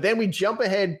terrorists. But then we jump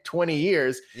ahead 20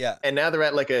 years. Yeah. And now they're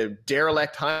at like a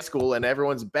derelict high school and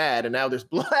everyone's bad. And now there's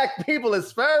black people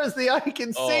as far as the eye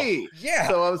can see. Yeah.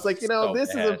 So I was like, this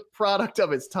is bad. a product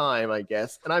of its time, I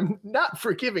guess. And I'm not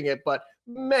forgiving it, but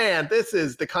man, this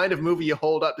is the kind of movie you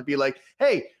hold up to be like,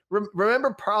 hey, remember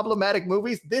problematic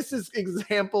movies? This is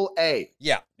example A.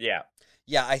 Yeah. Yeah.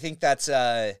 Yeah, I think that's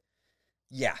that's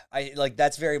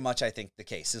very much I think the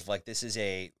case is like this is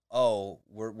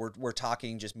we're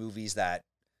talking just movies that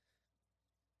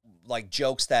like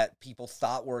jokes that people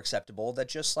thought were acceptable that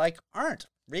just like aren't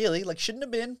really, like shouldn't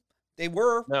have been. They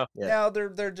were. No. Yeah. Now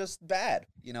they're just bad,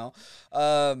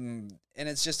 and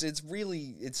it's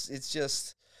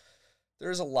just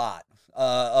there's a lot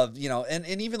of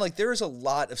and even like there's a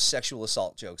lot of sexual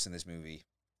assault jokes in this movie.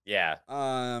 Yeah.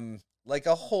 Like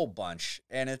a whole bunch,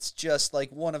 and it's just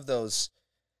like one of those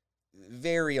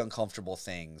very uncomfortable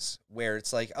things where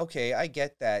it's like, okay, I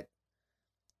get that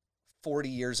 40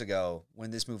 years ago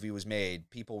when this movie was made,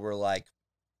 people were like,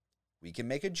 we can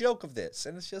make a joke of this,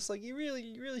 and it's just like you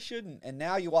really shouldn't. And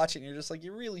now you watch it and you're just like,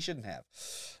 you really shouldn't have.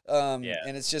 And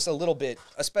it's just a little bit,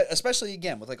 especially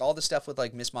again with like all the stuff with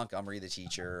like Miss Montgomery the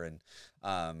teacher, and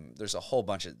there's a whole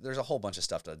bunch of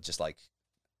stuff to just like,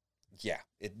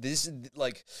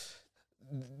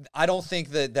 I don't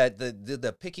think that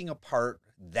the picking apart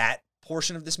that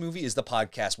portion of this movie is the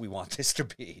podcast we want this to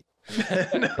be.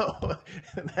 No,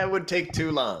 that would take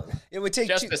too long. It would take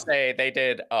just to say they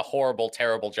did a horrible,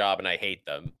 terrible job, and I hate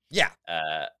them. Yeah.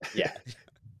 Yeah.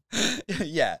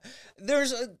 Yeah.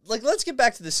 There's let's get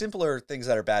back to the simpler things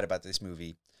that are bad about this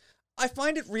movie. I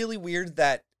find it really weird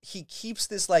that he keeps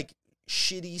this like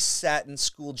shitty satin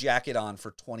school jacket on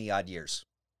for 20 odd years.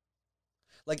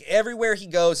 Like everywhere he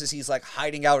goes as he's like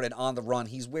hiding out and on the run,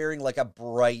 he's wearing like a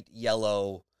bright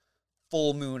yellow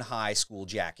full moon high school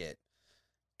jacket.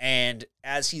 And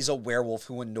as he's a werewolf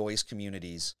who annoys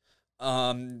communities,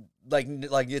 like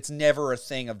it's never a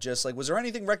thing of just like, was there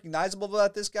anything recognizable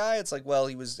about this guy? It's like, well,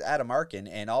 he was Adam Arkin,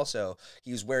 and also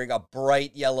he was wearing a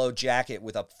bright yellow jacket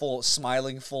with a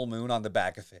smiling full moon on the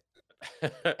back of it.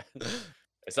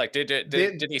 It's like,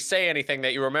 did he say anything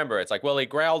that you remember? It's like, well, he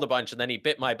growled a bunch and then he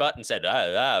bit my butt and said,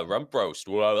 rump roast,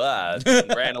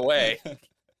 and ran away.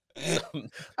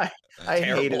 I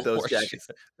hated those jackets.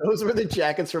 Those were the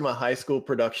jackets from a high school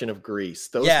production of Grease.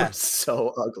 Those were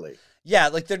so ugly. Yeah,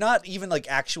 like they're not even like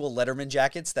actual Letterman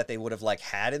jackets that they would have like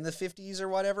had in the 50s or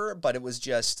whatever, but it was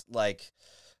just like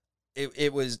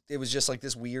it was just like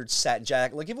this weird satin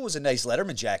jacket. Like if it was a nice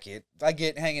Letterman jacket, I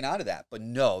get hanging on to that. But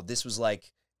no, this was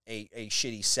like a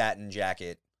shitty satin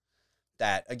jacket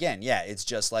that again, yeah, it's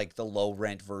just like the low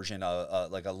rent version of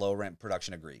like a low rent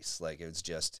production of Grease. Like it was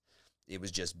just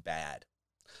bad.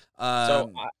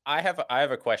 So I have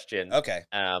a question. Okay.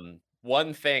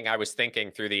 One thing I was thinking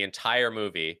through the entire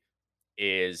movie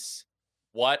is,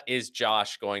 what is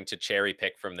Josh going to cherry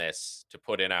pick from this to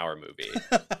put in our movie?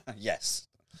 Yes.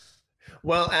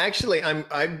 Well, actually,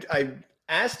 I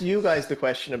asked you guys the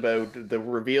question about the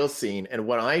reveal scene, and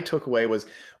what I took away was,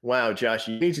 wow, Josh,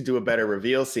 you need to do a better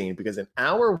reveal scene, because in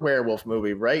our werewolf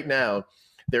movie right now,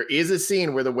 there is a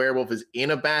scene where the werewolf is in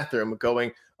a bathroom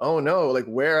going, oh no, like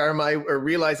where are my, or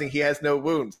realizing he has no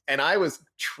wounds. And I was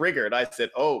triggered. I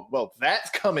said, oh, well, that's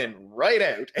coming right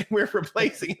out, and we're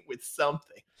replacing it with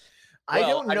something. I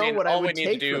don't know what I would take. All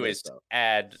we need to do is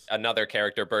add another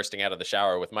character bursting out of the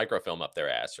shower with microfilm up their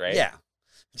ass, right? Yeah.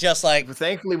 Just like,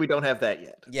 thankfully we don't have that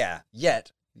yet. Yeah,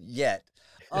 yet. Yeah,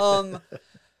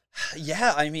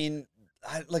 I mean,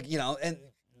 and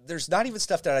there's not even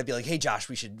stuff that I'd be like, hey Josh,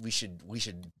 we should,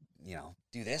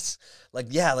 do this. Like,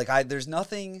 yeah, like there's no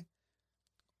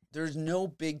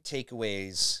big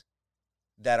takeaways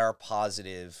that are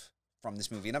positive from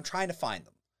this movie, and I'm trying to find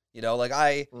them. Like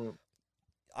I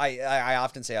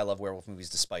often say I love werewolf movies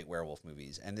despite werewolf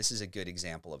movies, and this is a good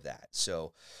example of that.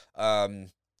 So, yeah,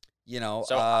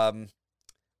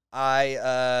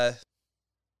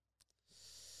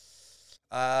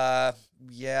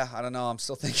 I don't know. I'm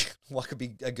still thinking what could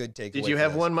be a good takeaway. Did you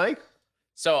have one, Mike?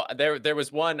 So there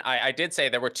was one. I did say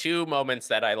there were two moments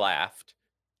that I laughed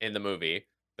in the movie.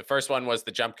 The first one was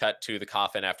the jump cut to the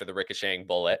coffin after the ricocheting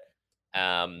bullet.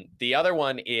 The other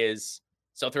one is,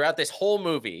 so throughout this whole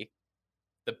movie,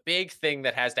 the big thing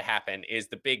that has to happen is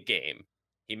the big game.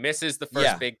 He misses the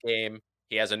first big game.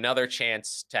 He has another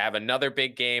chance to have another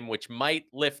big game, which might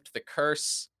lift the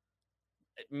curse.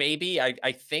 Maybe,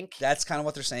 I think. That's kind of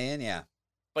what they're saying, yeah.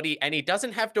 But he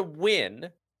doesn't have to win.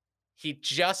 He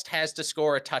just has to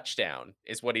score a touchdown,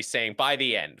 is what he's saying by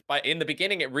the end. But in the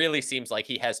beginning, it really seems like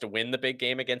he has to win the big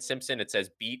game against Simpson. It says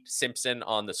beat Simpson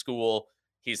on the school.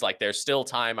 He's like, there's still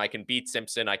time. I can beat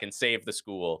Simpson. I can save the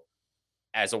school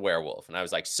as a werewolf. And I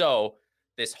was like, so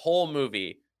this whole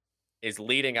movie is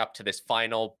leading up to this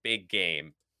final big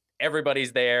game.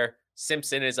 Everybody's there.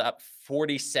 Simpson is up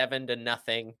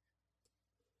 47-0.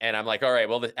 And I'm like, all right,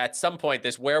 well, at some point,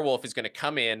 this werewolf is going to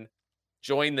come in,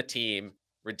 join the team,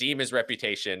 redeem his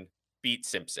reputation, beat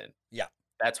Simpson. Yeah.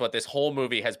 That's what this whole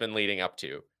movie has been leading up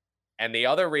to. And the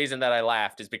other reason that I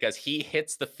laughed is because he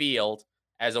hits the field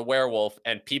as a werewolf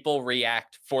and people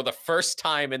react for the first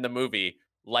time in the movie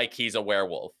like he's a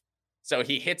werewolf. So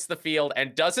he hits the field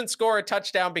and doesn't score a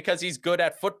touchdown because he's good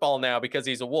at football now because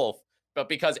he's a wolf, but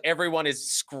because everyone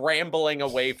is scrambling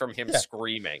away from him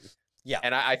screaming. Yeah.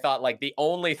 And I thought, like, the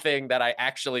only thing that I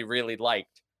actually really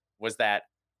liked was that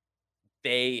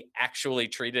they actually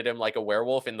treated him like a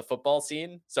werewolf in the football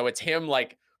scene. So it's him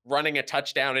like running a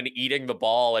touchdown and eating the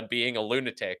ball and being a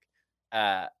lunatic.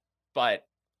 But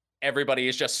everybody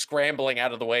is just scrambling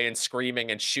out of the way and screaming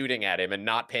and shooting at him and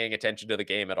not paying attention to the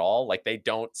game at all. Like, they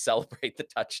don't celebrate the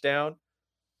touchdown.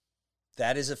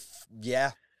 That is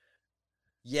yeah.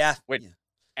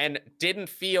 And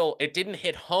it didn't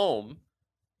hit home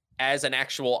as an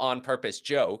actual on purpose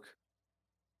joke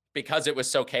because it was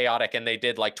so chaotic, and they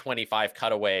did like 25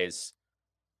 cutaways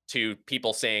to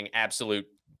people saying absolute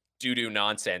doo-doo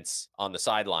nonsense on the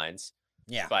sidelines.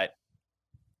 Yeah. But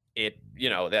it,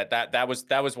 that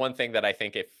was one thing that I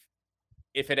think if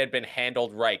it had been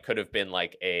handled right, could have been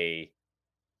like a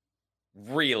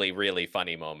really, really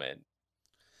funny moment.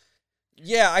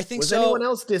 Yeah, I think so. Was anyone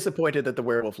else disappointed that the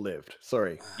werewolf lived?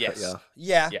 Sorry. Yes.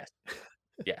 Yeah.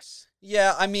 Yes.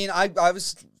 Yeah, I mean, I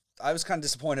was kind of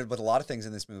disappointed with a lot of things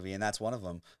in this movie, and that's one of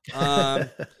them. I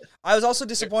was also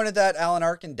disappointed that Alan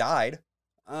Arkin died,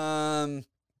 because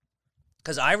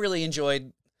I really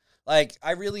enjoyed that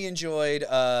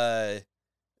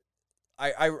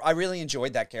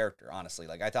character. Honestly,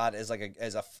 like I thought as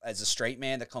a straight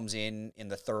man that comes in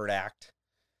the third act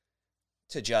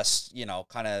to just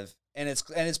kind of, and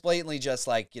it's blatantly just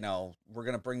like, we're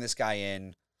gonna bring this guy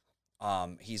in.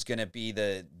 He's gonna be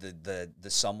the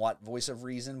somewhat voice of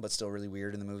reason, but still really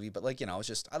weird in the movie. But it's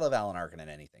just, I love Alan Arkin in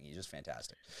anything. He's just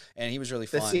fantastic, and he was really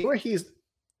fun.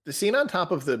 The scene on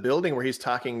top of the building where he's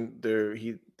talking,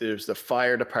 there's the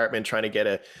fire department trying to get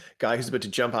a guy who's about to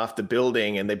jump off the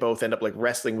building, and they both end up like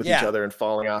wrestling with each other and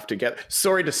falling off together.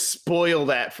 Sorry to spoil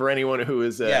that for anyone who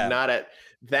is not at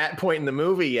that point in the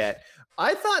movie yet.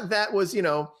 I thought that was,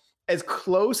 as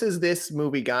close as this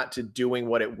movie got to doing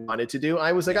what it wanted to do.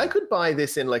 I was like, I could buy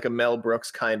this in like a Mel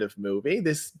Brooks kind of movie.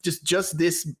 This just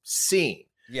this scene.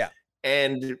 Yeah.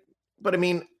 But I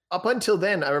mean, up until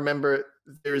then, I remember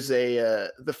there's a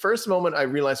the first moment I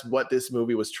realized what this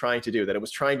movie was trying to do, that it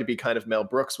was trying to be kind of Mel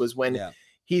Brooks, was when Yeah.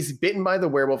 he's bitten by the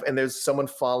werewolf and there's someone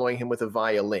following him with a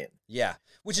violin. Yeah.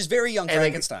 Which is very Young And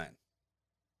Frankenstein.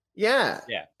 Yeah.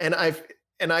 Yeah. And I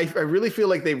really feel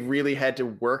like they really had to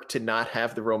work to not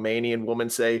have the Romanian woman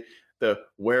say the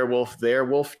werewolf, their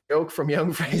wolf joke from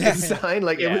Young Frankenstein.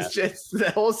 Like it was just,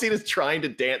 the whole scene is trying to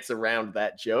dance around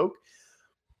that joke.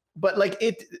 But like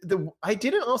I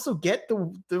didn't also get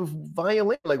the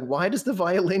violin. Like, why does the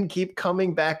violin keep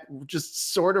coming back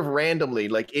just sort of randomly,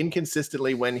 like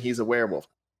inconsistently when he's a werewolf?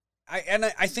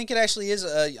 I think it actually is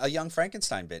a Young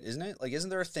Frankenstein bit, isn't it? Like, isn't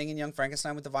there a thing in Young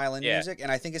Frankenstein with the violin music?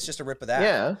 And I think it's just a rip of that.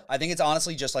 Yeah. I think it's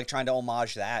honestly just like trying to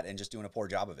homage that and just doing a poor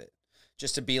job of it.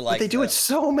 Just to be like, but they do it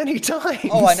so many times.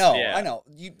 Oh, I know, Yeah. I know.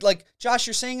 You like, Josh,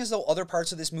 you're saying as though other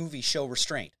parts of this movie show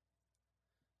restraint.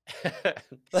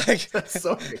 Like, That's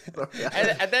so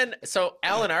and then so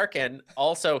Alan Arkin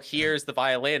also hears the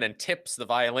violin and tips the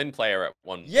violin player at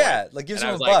one point. yeah, like gives And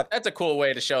I him was a like, buck. that's a cool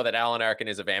way to show that Alan Arkin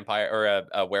is a vampire or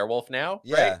a werewolf now,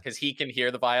 Yeah. right? Because he can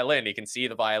hear the violin, he can see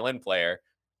the violin player.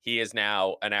 He is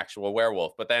now an actual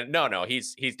werewolf. But then no,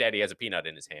 he's dead. He has a peanut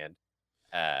in his hand.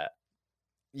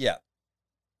 Yeah.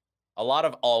 A lot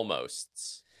of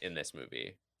almosts in this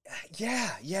movie.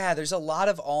 Yeah. There's a lot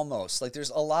of almost. Like,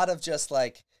 there's a lot of just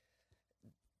like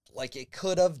it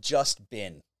could have just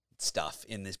been stuff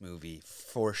in this movie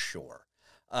for sure.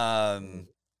 But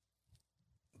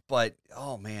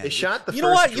oh man, They shot the you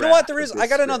know what? first You know what? draft There of is. this I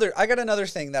got script. another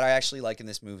thing that I actually like in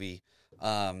this movie.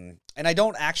 And I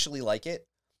don't actually like it,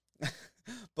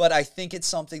 but I think it's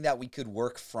something that we could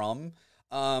work from.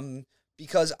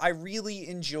 Because I really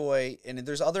enjoy, and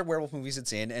there's other werewolf movies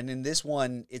it's in, and in this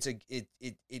one,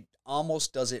 it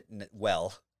almost does it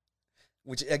well.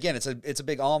 Which again, it's a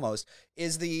big almost,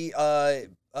 is the Mr.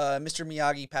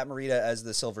 Miyagi, Pat Morita as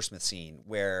the silversmith scene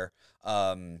where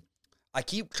I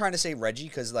keep trying to say Reggie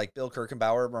because like Bill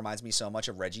Kirchenbauer reminds me so much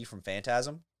of Reggie from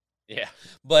Phantasm. Yeah.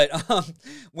 But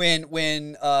when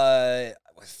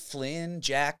Flynn,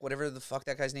 Jack, whatever the fuck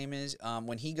that guy's name is,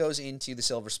 when he goes into the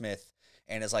silversmith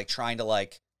and is like trying to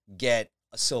like get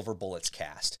a silver bullets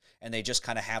cast, and they just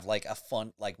kind of have like a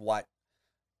fun, like what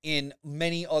in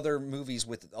many other movies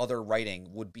with other writing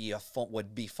would be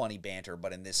funny banter,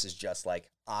 but in this is just like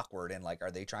awkward and like,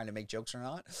 are they trying to make jokes or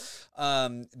not?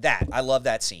 That I love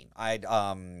that scene. I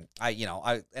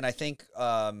think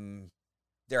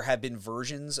there have been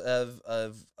versions of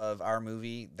our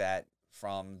movie that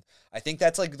from, I think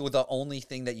that's like the only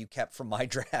thing that you kept from my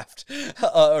draft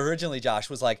originally,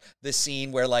 Josh, was like the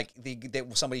scene where like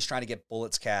somebody's trying to get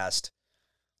bullets cast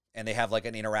and they have like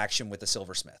an interaction with the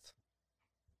silversmith.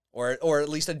 Or at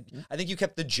least I think you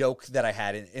kept the joke that I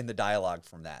had in the dialogue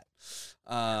from that.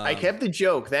 I kept the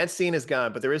joke. That scene is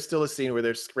gone, but there is still a scene where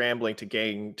they're scrambling to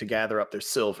gather up their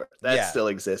silver. That still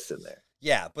exists in there.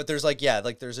 Yeah, but there's like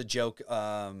there's a joke.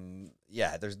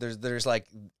 There's like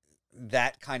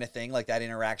that kind of thing, like that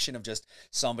interaction of just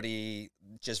somebody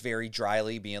just very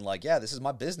dryly being like, yeah, this is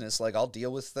my business. Like I'll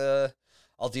deal with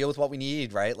what we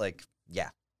need, right? Like, yeah.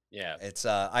 Yeah. It's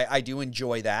I do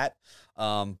enjoy that.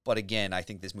 But again, I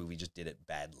think this movie just did it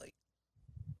badly.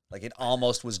 Like it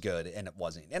almost was good and it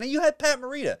wasn't. And then you had Pat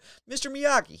Morita, Mr.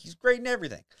 Miyagi. He's great in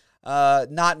everything.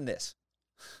 Not in this.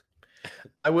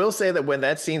 I will say that when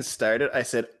that scene started,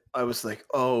 I was like,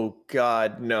 oh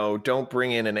God, no, don't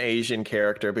bring in an Asian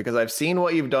character, because I've seen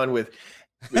what you've done with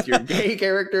your gay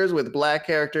characters, with black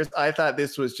characters. I thought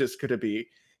this was just going to be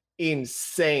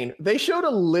insane. They showed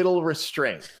a little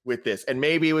restraint with this, and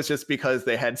maybe it was just because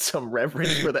they had some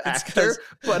reverence for the actor,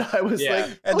 but I was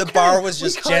like, and okay, the bar was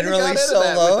just generally so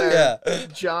low. Yeah.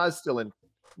 Jaws still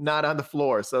not on the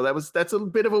floor. So that's a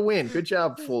bit of a win. Good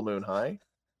job, Full Moon High.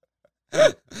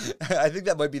 I think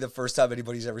that might be the first time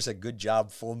anybody's ever said "good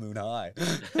job, Full Moon High."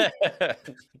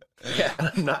 Yeah,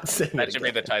 I'm not saying that should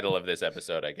be the title of this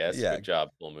episode, I guess. Yeah. Good job,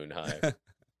 Full Moon High.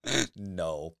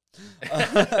 No.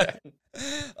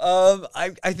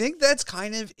 I think that's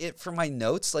kind of it for my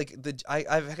notes. Like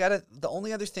I've got the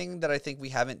only other thing that I think we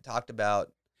haven't talked about.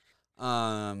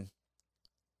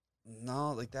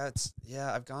 No, like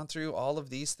I've gone through all of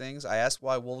these things. I asked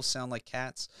why wolves sound like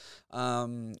cats. I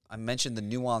mentioned the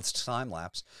nuanced time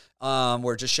lapse,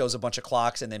 where it just shows a bunch of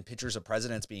clocks and then pictures of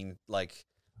presidents being like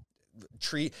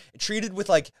treated with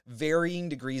like varying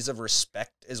degrees of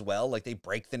respect as well. Like they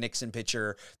break the Nixon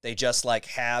picture, they just like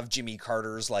have Jimmy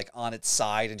Carter's like on its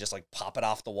side and just like pop it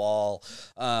off the wall.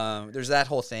 There's that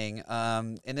whole thing.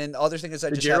 And then the other thing is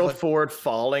that just Gerald Ford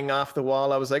falling off the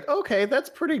wall. I was like, okay, that's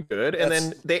pretty good. And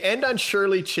then they end on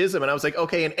Shirley Chisholm, and I was like,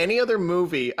 okay, in any other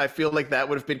movie, I feel like that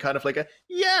would have been kind of like a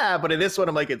yeah, but in this one,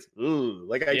 I'm like, it's ooh,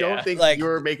 like I don't think like,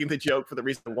 you're making the joke for the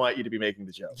reason I want you to be making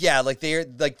the joke. Yeah, like they're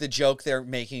like the joke they're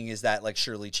making is that like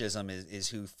Shirley Chisholm is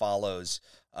who follows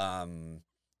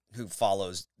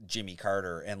Jimmy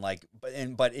Carter, and like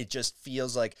but it just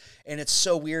feels like, and it's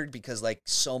so weird because like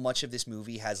so much of this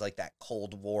movie has like that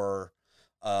Cold War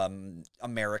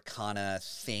Americana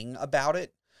thing about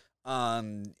it,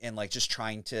 and like just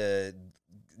trying to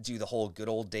do the whole good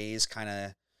old days kind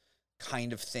of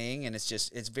thing, and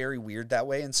it's very weird that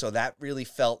way, and so that really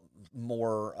felt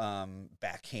more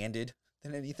backhanded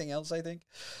than anything else, I think.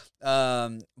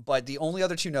 But the only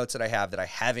other two notes that I have that I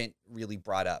haven't really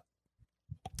brought up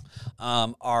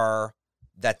are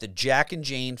that the Jack and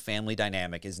Jane family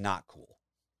dynamic is not cool.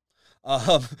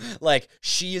 Like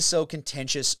she is so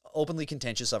openly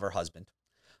contentious of her husband.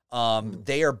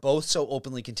 They are both so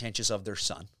openly contentious of their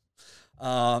son.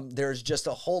 There's just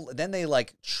then they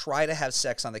like try to have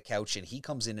sex on the couch, and he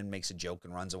comes in and makes a joke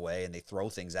and runs away, and they throw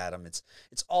things at him. It's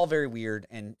all very weird,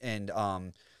 and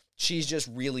she's just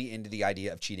really into the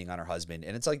idea of cheating on her husband,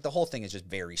 and it's like the whole thing is just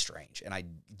very strange, and I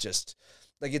just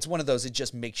like it's one of those, it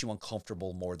just makes you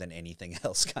uncomfortable more than anything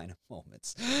else kind of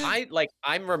moments.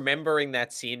 I'm remembering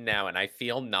that scene now, and I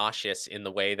feel nauseous in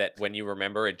the way that when you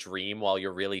remember a dream while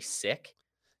you're really sick.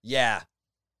 Yeah.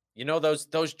 You know,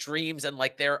 those dreams, and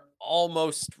like they're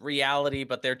almost reality,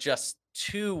 but they're just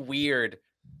too weird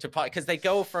because they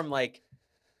go from like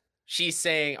she's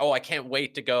saying, "Oh, I can't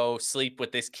wait to go sleep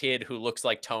with this kid who looks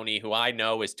like Tony, who I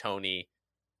know is Tony."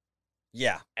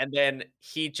 Yeah. And then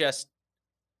he just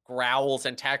growls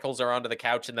and tackles her onto the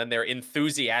couch, and then they're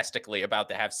enthusiastically about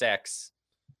to have sex.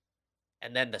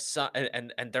 And then the son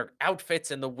and their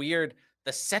outfits and the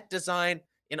set design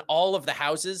in all of the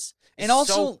houses is and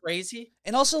also so crazy.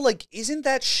 And also, like, isn't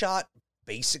that shot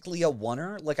basically a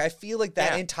oneer? Like, I feel like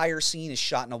that entire scene is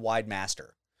shot in a wide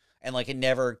master, and like it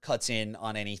never cuts in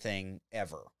on anything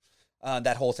ever.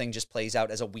 That whole thing just plays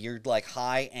out as a weird, like,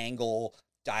 high angle,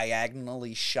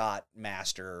 diagonally shot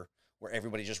master where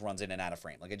everybody just runs in and out of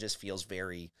frame. Like, it just feels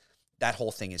that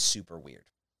whole thing is super weird.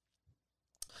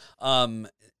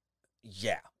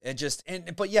 Yeah,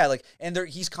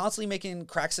 he's constantly making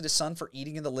cracks at his son for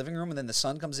eating in the living room, and then the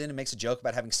son comes in and makes a joke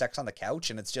about having sex on the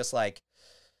couch, and it's just like,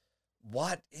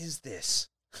 what is this?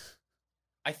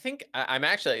 I think I'm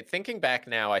actually thinking back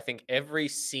now. I think every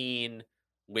scene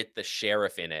with the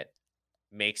sheriff in it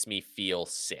makes me feel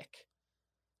sick.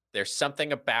 There's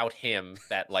something about him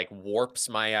that like warps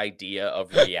my idea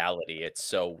of reality. It's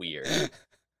so weird.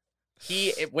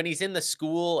 When he's in the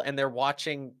school and they're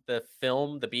watching the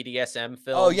film, the BDSM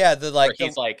film. Oh yeah,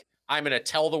 he's like, I'm gonna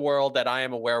tell the world that I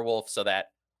am a werewolf so that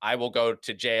I will go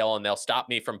to jail and they'll stop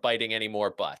me from biting any more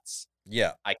butts.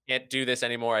 Yeah, I can't do this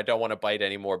anymore. I don't want to bite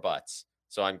any more butts.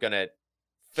 So I'm gonna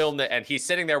film it. And he's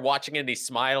sitting there watching it and he's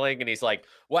smiling and he's like,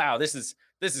 wow, this is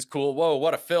cool. Whoa,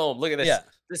 what a film. Look at this. Yeah.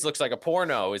 This looks like a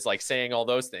porno, is like saying all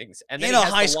those things. And then in a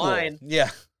high school line,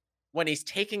 when he's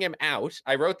taking him out,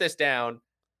 I wrote this down.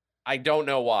 I don't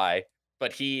know why,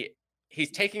 but he's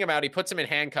taking him out. He puts him in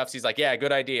handcuffs. He's like, yeah,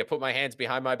 good idea. Put my hands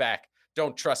behind my back.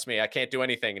 Don't trust me. I can't do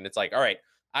anything. And it's like, all right,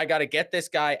 I got to get this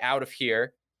guy out of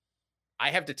here. I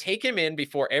have to take him in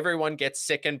before everyone gets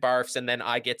sick and barfs, and then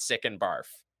I get sick and barf,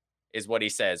 is what he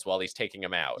says while he's taking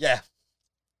him out. Yeah.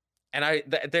 And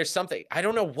there's something, I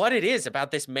don't know what it is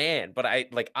about this man, but I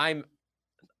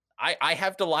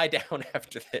have to lie down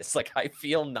after this. Like, I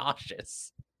feel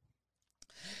nauseous.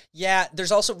 Yeah,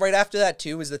 there's also right after that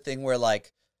too is the thing where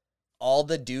like all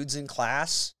the dudes in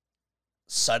class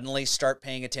suddenly start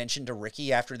paying attention to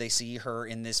Ricky after they see her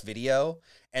in this video,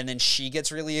 and then she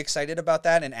gets really excited about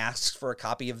that and asks for a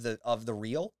copy of the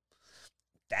reel.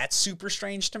 That's super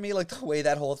strange to me, like the way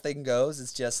that whole thing goes.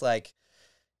 It's just like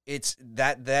it's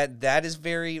that is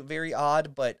very, very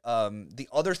odd. But the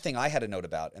other thing I had a note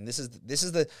about, and this is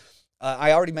the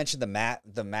I already mentioned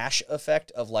the MASH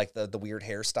effect of like the weird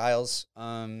hairstyles,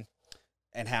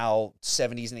 and how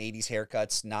 70s and 80s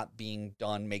haircuts not being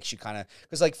done makes you kind of,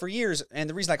 because like for years, and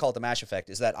the reason I call it the MASH effect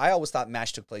is that I always thought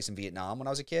MASH took place in Vietnam when I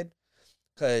was a kid,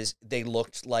 because they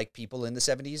looked like people in the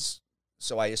 70s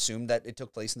so I assumed that it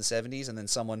took place in the 70s, and then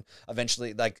someone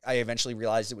eventually, I eventually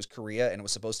realized it was Korea and it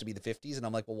was supposed to be the 50s, and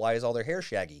I'm like, well, why is all their hair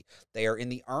shaggy? They are in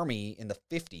the army in the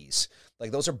 50s.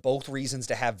 Like, those are both reasons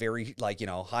to have very,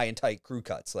 high and tight crew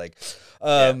cuts.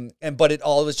 But it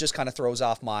always just kind of throws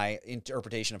off my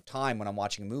interpretation of time when I'm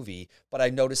watching a movie. But I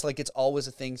noticed, it's always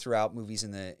a thing throughout movies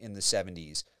in the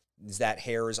 70s, is that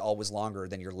hair is always longer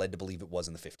than you're led to believe it was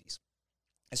in the 50s.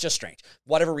 It's just strange.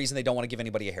 Whatever reason, they don't want to give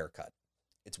anybody a haircut.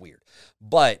 It's weird.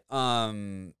 But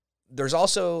there's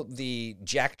also the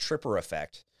Jack Tripper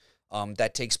effect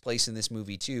that takes place in this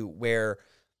movie too, where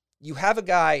you have a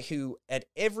guy who at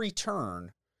every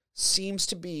turn seems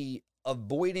to be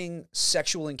avoiding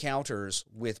sexual encounters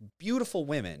with beautiful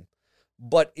women,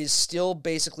 but is still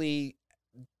basically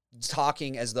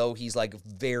talking as though he's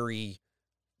very,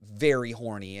 very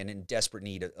horny and in desperate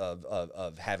need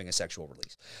of having a sexual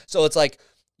release. So it's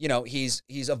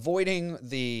he's avoiding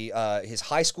the his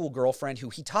high school girlfriend, who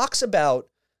he talks about,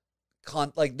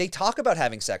 they talk about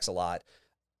having sex a lot,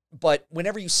 but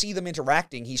whenever you see them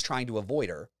interacting, he's trying to avoid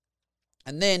her.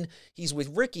 And then he's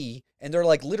with Ricky, and they're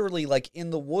literally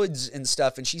in the woods and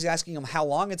stuff, and she's asking him how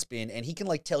long it's been, and he can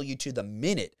tell you to the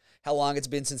minute how long it's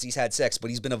been since he's had sex,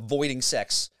 but he's been avoiding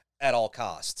sex at all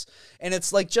costs. And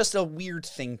it's just a weird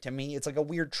thing to me. It's a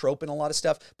weird trope in a lot of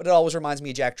stuff, but it always reminds me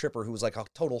of Jack Tripper, who was a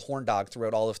total horn dog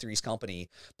throughout all of Three's Company.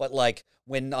 But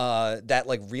when that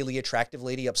really attractive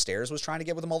lady upstairs was trying to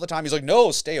get with him all the time, he's like,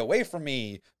 no, stay away from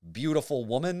me, beautiful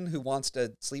woman who wants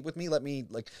to sleep with me. Let me,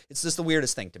 it's just the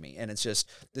weirdest thing to me. And it's just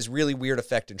this really weird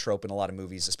effect and trope in a lot of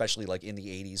movies, especially in the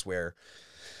 80s, where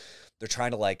they're trying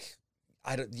to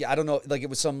I don't know, it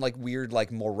was some weird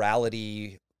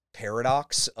morality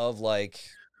paradox of they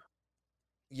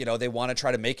want to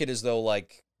try to make it as though I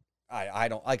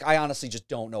don't I honestly just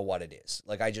don't know what it is.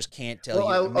 I just can't tell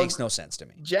you. It makes no sense to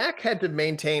me. Jack had to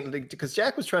maintain, because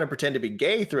Jack was trying to pretend to be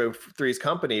gay through Three's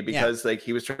Company, because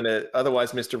he was trying to,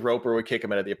 otherwise Mr. Roper would kick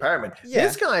him out of the apartment. Yeah.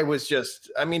 This guy was just,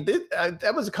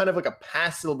 that was kind of a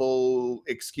passable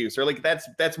excuse, or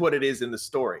that's what it is in the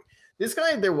story. This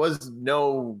guy, there was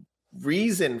no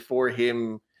reason for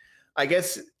him, I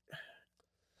guess.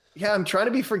 Yeah, I'm trying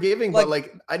to be forgiving, but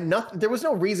there was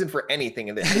no reason for anything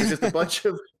in this. It was just a bunch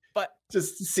of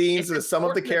just scenes that some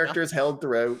of the characters held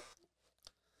throughout.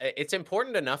 It's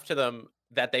important enough to them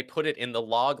that they put it in the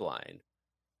log line.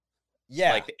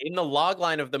 Yeah. In the log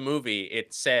line of the movie,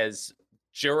 it says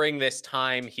during this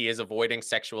time he is avoiding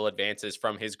sexual advances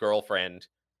from his girlfriend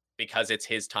because it's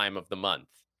his time of the month.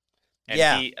 And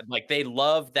they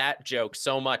love that joke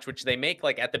so much, which they make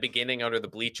at the beginning under the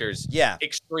bleachers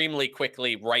extremely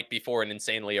quickly right before an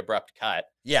insanely abrupt cut.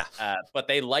 Yeah. But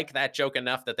they like that joke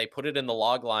enough that they put it in the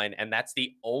log line, and that's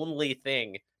the only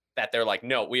thing that they're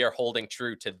no, we are holding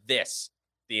true to this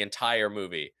the entire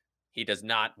movie. He does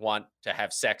not want to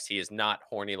have sex. He is not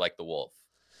horny like the wolf.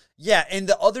 Yeah, and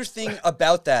the other thing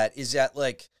about that is that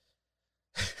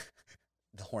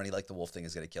the horny like the wolf thing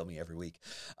is going to kill me every week.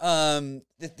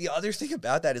 The other thing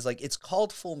about that is it's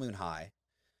called Full Moon High.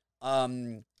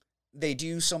 They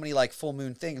do so many full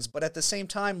moon things, but at the same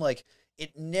time,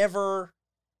 it never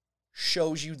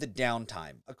shows you the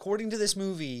downtime. According to this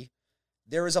movie,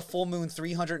 there is a full moon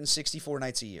 364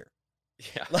 nights a year.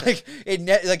 Yeah.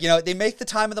 They make the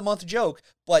time of the month joke,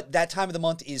 but that time of the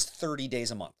month is 30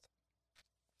 days a month.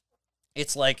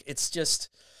 It's it's just,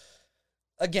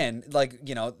 again,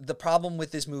 the problem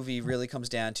with this movie really comes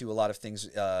down to a lot of things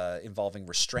involving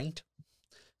restraint.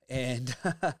 And,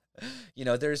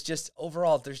 there's just,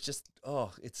 overall, they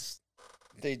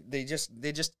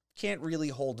just can't really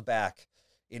hold back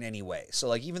in any way.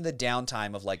 So even the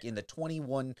downtime of in the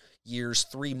 21 years,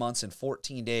 3 months and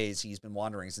 14 days he's been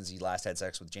wandering since he last had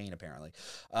sex with Jane, apparently.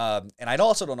 And I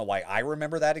also don't know why I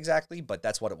remember that exactly, but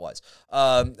that's what it was.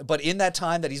 But in that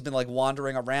time that he's been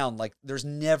wandering around, there's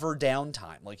never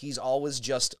downtime. He's always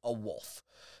just a wolf.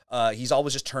 He's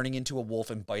always just turning into a wolf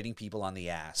and biting people on the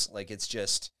ass. It's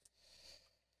just,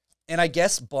 and I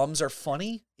guess bums are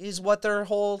funny is what their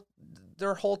whole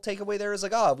takeaway there is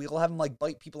we'll have them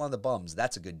bite people on the bums.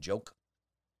 That's a good joke.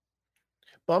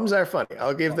 Bums are funny.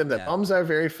 I'll give them that. Yeah. Bums are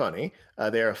very funny.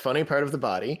 They are a funny part of the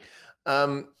body.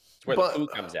 It's where the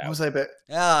poop comes out. What was I bet?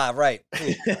 Ah, right.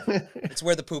 It's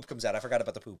where the poop comes out. I forgot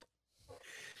about the poop.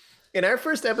 In our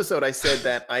first episode, I said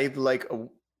that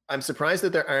I'm surprised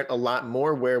that there aren't a lot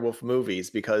more werewolf movies,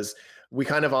 because we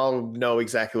kind of all know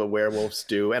exactly what werewolves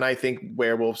do. And I think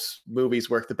werewolves movies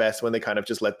work the best when they kind of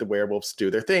just let the werewolves do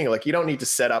their thing. You don't need to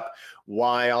set up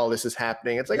why all this is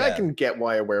happening. It's I can get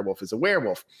why a werewolf is a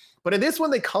werewolf. But in this one,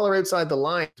 they color outside the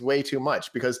lines way too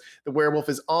much, because the werewolf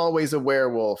is always a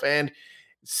werewolf. And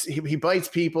he bites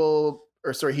people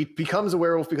or sorry, he becomes a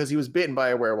werewolf because he was bitten by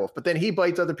a werewolf, but then he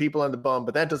bites other people on the bum,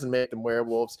 but that doesn't make them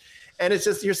werewolves. And it's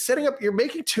just, you're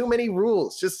making too many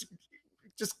rules. Just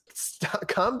stop,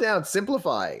 calm down,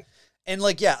 simplify. And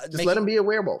like, yeah, just let him be a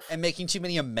werewolf. And making too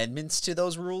many amendments to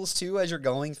those rules too as you're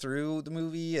going through the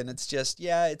movie. And it's just,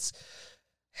 yeah, it's,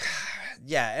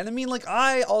 yeah. And I mean, like,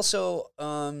 I also,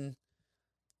 and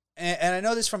I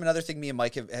know this from another thing me and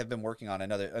Mike have been working on,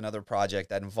 another project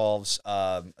that involves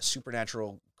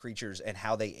supernatural creatures and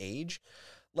how they age.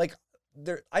 Like,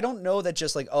 I don't know that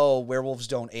just like, oh, werewolves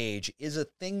don't age is a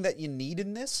thing that you need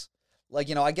in this. Like,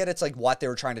 you know, I get it's like what they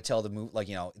were trying to tell the movie. Like,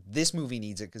 you know, this movie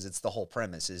needs it because it's the whole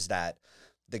premise is that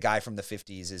the guy from the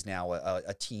 50s is now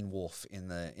a teen wolf in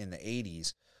the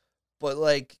 80s. But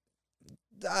like,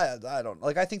 I don't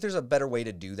like. I think there's a better way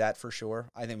to do that for sure.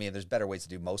 I think there's better ways to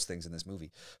do most things in this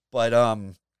movie. But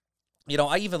you know,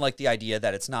 I even like the idea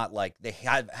that it's not like they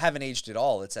haven't aged at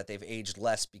all. It's that they've aged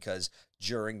less because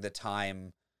during the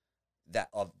time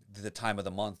of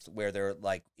the month where they're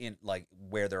like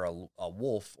where they're a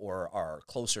wolf or are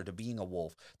closer to being a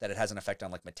wolf, that it has an effect on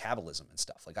like metabolism and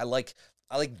stuff. Like I like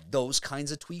those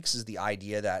kinds of tweaks. Is the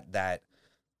idea that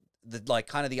the like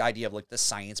kind of the idea of like the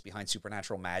science behind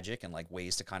supernatural magic and like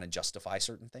ways to kind of justify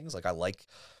certain things. Like I like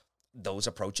those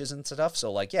approaches and stuff.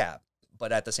 So like, yeah.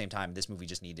 But at the same time, this movie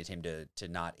just needed him to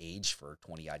not age for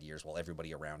 20 odd years while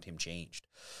everybody around him changed.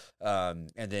 And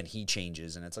then he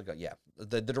changes, and it's like, yeah.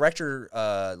 The director,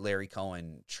 Larry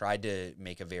Cohen, tried to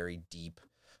make a very deep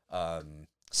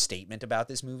statement about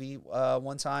this movie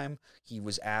one time. He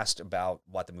was asked about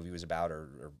what the movie was about,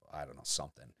 or I don't know,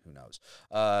 something. Who knows?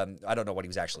 I don't know what he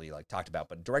was actually like talked about.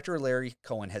 But director Larry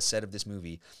Cohen has said of this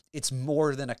movie, it's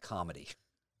more than a comedy.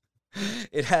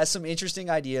 It has some interesting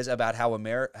ideas about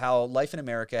how life in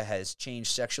America has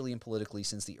changed sexually and politically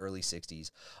since the early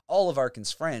 60s. All of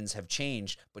Arkin's friends have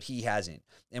changed, but he hasn't.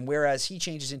 And whereas he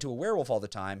changes into a werewolf all the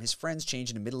time, his friends change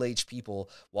into middle-aged people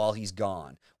while he's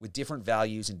gone, with different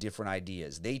values and different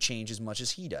ideas. They change as much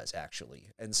as he does, actually.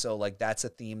 And so, like, that's a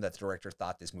theme that the director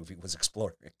thought this movie was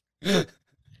exploring.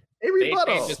 They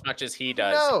change as much as he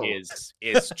does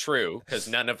is true, because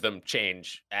none of them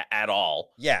change at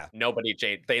all. Yeah. Nobody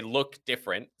changed. They look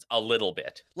different a little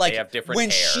bit. Like, they have different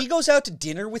when hair. She goes out to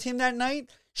dinner with him that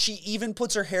night, she even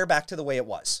puts her hair back to the way it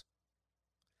was.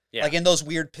 Yeah. Like in those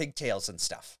weird pigtails and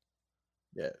stuff.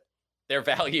 Yeah. Their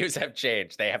values have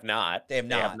changed. They have not. They have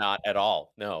not at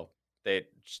all. No. They're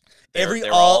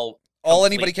all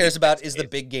anybody cares about is the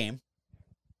big game.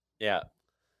 Yeah.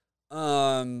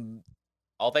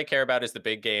 All they care about is the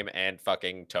big game and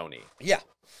fucking Tony. Yeah.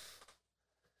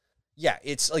 Yeah,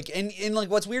 it's like, and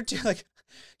like what's weird too, like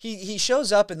he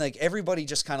shows up and like everybody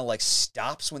just kind of like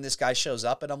stops when this guy shows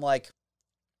up, and I'm like,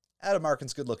 Adam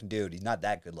Arkin's good looking dude. He's not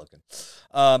that good looking.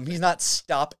 He's not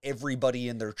stop everybody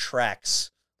in their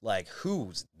tracks. Like,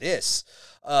 who's this?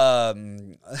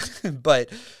 But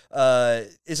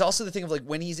it's also the thing of like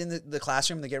when he's in the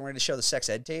classroom, they're getting ready to show the sex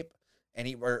ed tape. And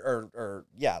he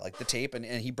like the tape, and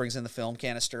he brings in the film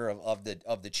canister of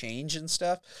the change and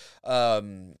stuff.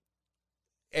 And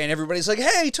everybody's like,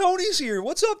 "Hey, Tony's here.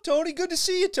 What's up, Tony? Good to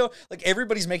see you, Tony." Like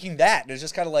everybody's making that. And it's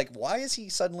just kind of like, why is he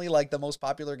suddenly like the most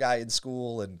popular guy in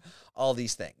school and all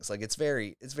these things? Like it's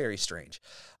very strange.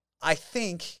 I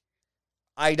think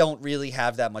I don't really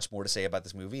have that much more to say about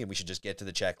this movie, and we should just get to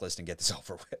the checklist and get this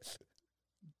over with.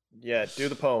 Yeah, do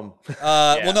the poem.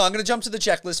 Well, no, I'm going to jump to the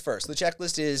checklist first. The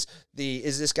checklist is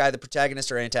this guy the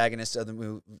protagonist or antagonist of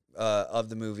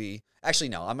the movie? Actually,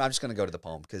 no, I'm just going to go to the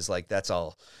poem because like that's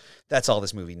all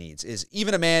this movie needs is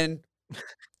even a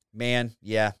man,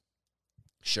 yeah,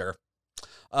 sure.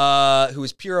 Who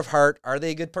is pure of heart. Are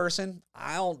they a good person?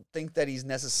 I don't think that he's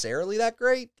necessarily that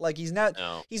great. Like he's not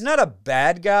a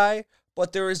bad guy,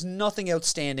 but there is nothing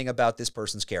outstanding about this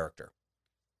person's character.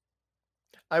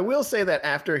 I will say that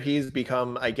after he's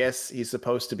become, I guess he's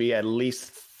supposed to be at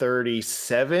least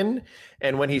 37.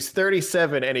 And when he's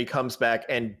 37 and he comes back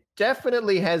and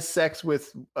definitely has sex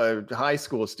with a high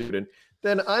school student,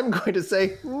 then I'm going to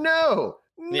say, no,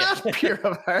 not pure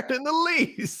of heart in the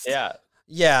least. Yeah.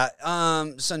 Yeah.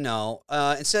 So no,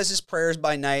 it says his prayers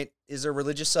by night. Is there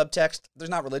religious subtext? There's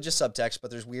not religious subtext,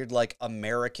 but there's weird, like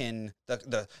American,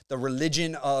 the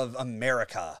religion of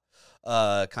America.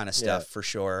 Kind of stuff for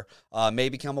sure. May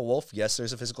become a wolf. Yes,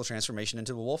 there's a physical transformation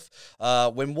into a wolf.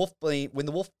 When the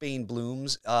wolfbane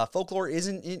blooms, folklore is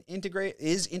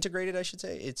integrated. I should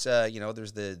say. It's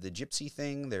there's the gypsy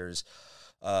thing. There's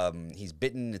he's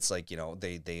bitten. It's like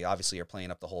they obviously are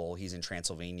playing up the whole he's in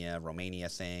Transylvania, Romania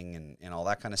thing and all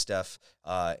that kind of stuff.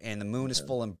 And the moon is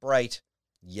full and bright.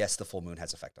 Yes, the full moon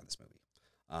has effect on this movie.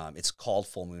 It's called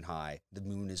Full Moon High. The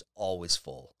moon is always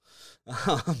full.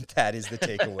 That is the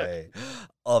takeaway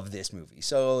of this movie.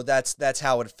 So that's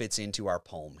how it fits into our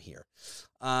poem here.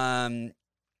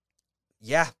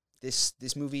 Yeah,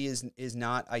 this movie is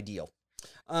not ideal.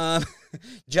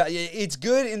 It's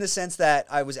good in the sense that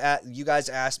you guys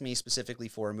asked me specifically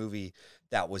for a movie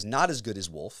that was not as good as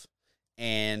Wolf,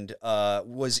 and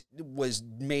was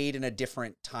made in a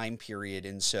different time period,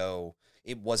 and so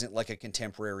it wasn't like a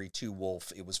contemporary to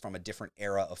Wolf. It was from a different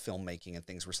era of filmmaking, and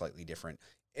things were slightly different.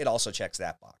 It also checks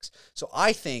that box. So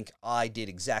I think I did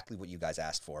exactly what you guys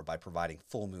asked for by providing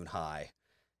Full Moon High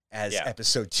as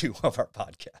episode 2 of our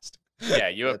podcast. Yeah,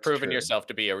 you have proven yourself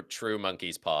to be a true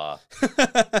monkey's paw.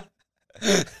 But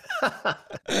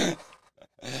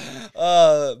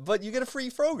you get a free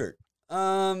Frogurt.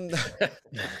 The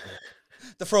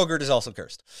Frogurt is also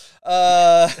cursed.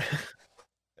 All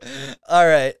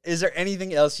right. Is there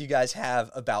anything else you guys have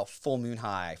about Full Moon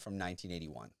High from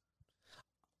 1981?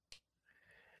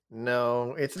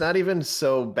 No, it's not even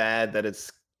so bad that it's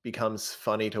becomes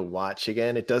funny to watch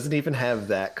again. It doesn't even have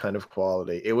that kind of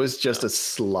quality. It was just a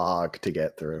slog to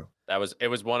get through. It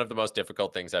was one of the most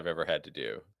difficult things I've ever had to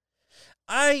do.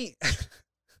 I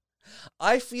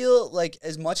feel like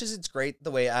as much as it's great the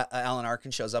way Alan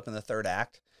Arkin shows up in the third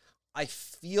act, I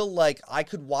feel like I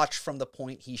could watch from the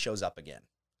point he shows up again.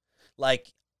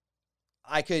 Like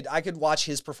I could watch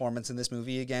his performance in this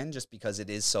movie again just because it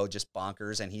is so just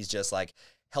bonkers, and he's just like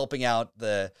helping out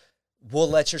we'll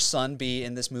let your son be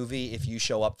in this movie if you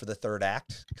show up for the third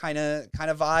act kind of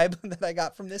vibe that I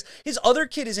got from this. His other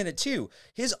kid is in it too.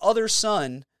 His other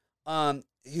son,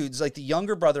 who's like the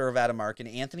younger brother of Adam Arkin,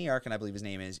 Anthony Arkin, I believe his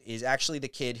name is actually the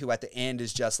kid who at the end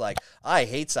is just like, I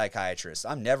hate psychiatrists.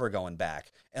 I'm never going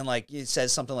back. And like it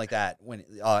says something like that when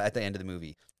at the end of the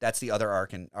movie. That's the other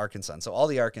Arkin son. So all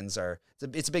the Arkins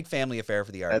it's a big family affair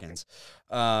for the Arkins.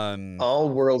 All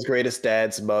World's Greatest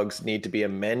Dads mugs need to be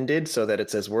amended so that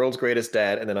it says World's Greatest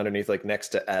Dad, and then underneath, like next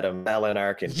to Alan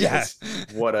Arkin. Yeah.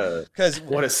 What a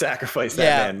sacrifice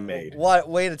that man made. What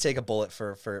way to take a bullet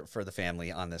for the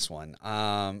family on this one.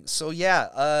 So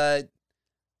yeah,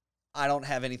 I don't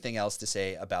have anything else to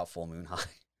say about Full Moon High.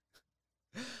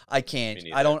 I can't.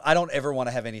 I don't ever want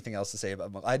to have anything else to say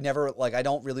about. I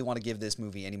don't really want to give this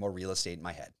movie any more real estate in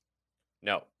my head.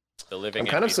 No, the living. I'm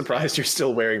kind of surprised you're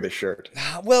still wearing the shirt.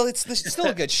 Well, it's still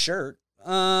a good shirt.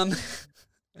 On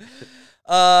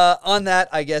that,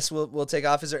 I guess we'll take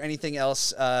off. Is there anything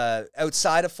else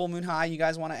outside of Full Moon High you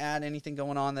guys want to add? Anything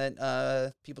going on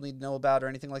that people need to know about or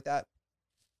anything like that?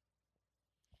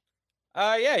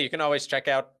 Yeah, you can always check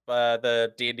out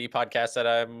the D&D podcast that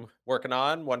I'm working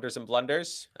on, Wonders and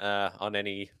Blunders, on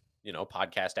any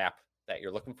podcast app that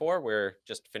you're looking for. We're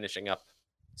just finishing up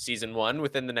season 1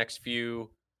 within the next few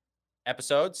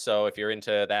episodes, so if you're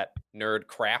into that nerd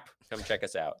crap, come check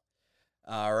us out.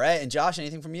 All right, and Josh,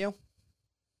 anything from you?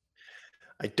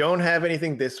 I don't have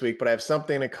anything this week, but I have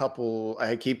something I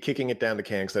keep kicking it down the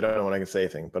can because I don't know when I can say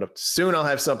anything, but soon I'll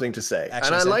have something to say. Actually,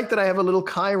 and I like that I have a little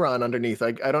Chiron underneath.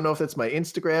 I don't know if that's my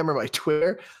Instagram or my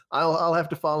Twitter. I'll have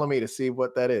to follow me to see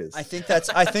what that is. I think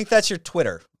that's your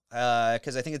Twitter.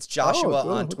 Because I think it's Joshua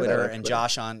on Twitter and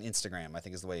Josh on Instagram, I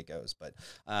think is the way it goes. But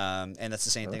and that's the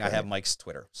same thing. I have Mike's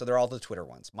Twitter. So they're all the Twitter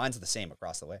ones. Mine's the same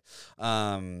across the way.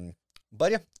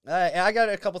 But yeah, I got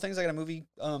a couple things. I got a movie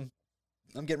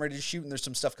I'm getting ready to shoot, and there's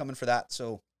some stuff coming for that,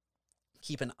 so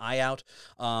keep an eye out.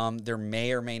 There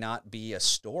may or may not be a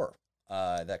store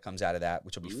that comes out of that,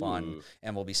 which will be fun,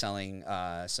 and we'll be selling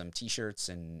some T-shirts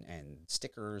and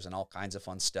stickers and all kinds of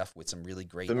fun stuff with some really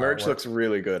great. The merch looks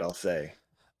really good, I'll say.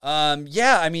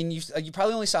 Yeah, I mean, you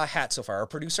probably only saw a hat so far. Our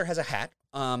producer has a hat.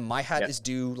 My hat is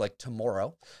due like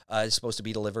tomorrow. It's supposed to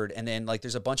be delivered, and then like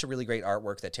there's a bunch of really great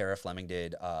artwork that Tara Fleming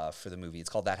did for the movie. It's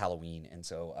called That Halloween, and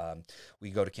so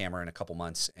we go to camera in a couple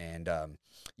months, and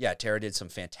yeah, Tara did some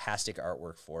fantastic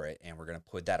artwork for it, and we're gonna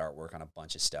put that artwork on a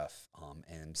bunch of stuff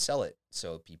and sell it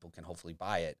so people can hopefully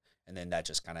buy it. And then that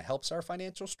just kind of helps our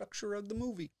financial structure of the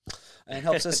movie and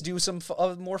helps us do some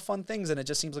more fun things. And it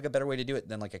just seems like a better way to do it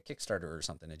than like a Kickstarter or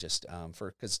something. It just,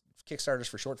 because Kickstarters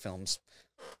for short films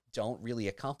don't really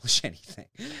accomplish anything.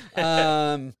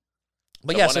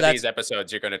 But yeah, one of these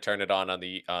episodes, you're going to turn it on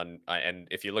and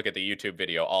if you look at the YouTube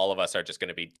video, all of us are just going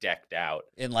to be decked out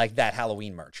in like that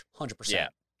Halloween merch, 100%. Yeah.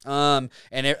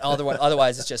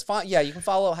 Otherwise it's just fun. Yeah, you can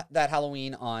follow That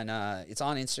Halloween on it's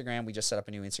on Instagram. We just set up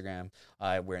a new Instagram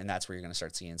and that's where you're going to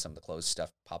start seeing some of the clothes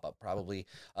stuff pop up probably.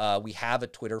 We have a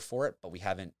Twitter for it, but we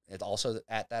haven't. It's also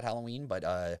at That Halloween,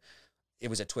 but it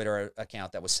was a Twitter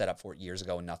account that was set up for it years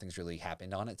ago, and nothing's really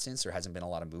happened on it since. There hasn't been a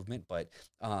lot of movement, but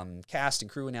cast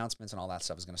and crew announcements and all that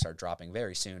stuff is going to start dropping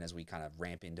very soon as we kind of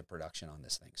ramp into production on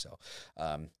this thing. So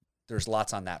there's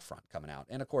lots on that front coming out.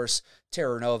 And of course,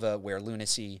 Terra Nova, where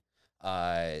Lunacy,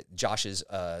 Josh's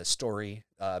story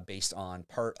based on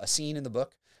a scene in the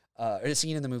book, or a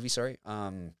scene in the movie, sorry,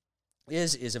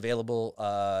 is available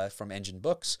from Engine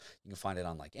Books. You can find it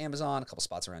on like Amazon, a couple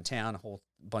spots around town, a whole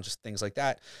bunch of things like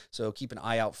that. So keep an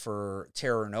eye out for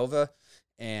Terra Nova.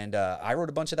 And I wrote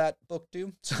a bunch of that book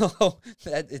too. So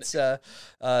there's a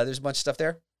bunch of stuff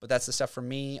there. But that's the stuff from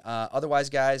me. Otherwise,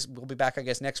 guys, we'll be back, I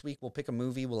guess, next week. We'll pick a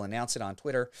movie. We'll announce it on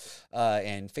Twitter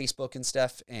and Facebook and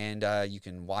stuff. And you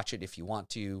can watch it if you want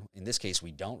to. In this case,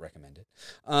 we don't recommend it.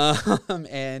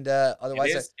 And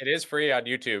otherwise, it is free on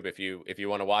YouTube if you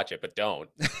want to watch it, but don't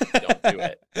do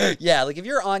it. Yeah, like if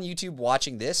you're on YouTube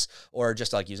watching this, or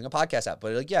just like using a podcast app,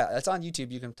 but like yeah, it's on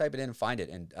YouTube. You can type it in and find it.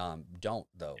 And don't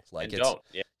though. Like and don't.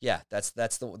 Yeah, that's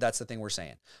the thing we're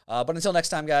saying. But until next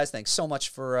time, guys, thanks so much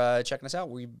for checking us out.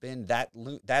 We've been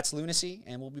That's Lunacy,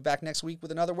 and we'll be back next week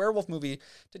with another werewolf movie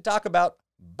to talk about.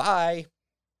 Bye.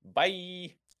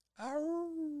 Bye.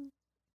 Ow.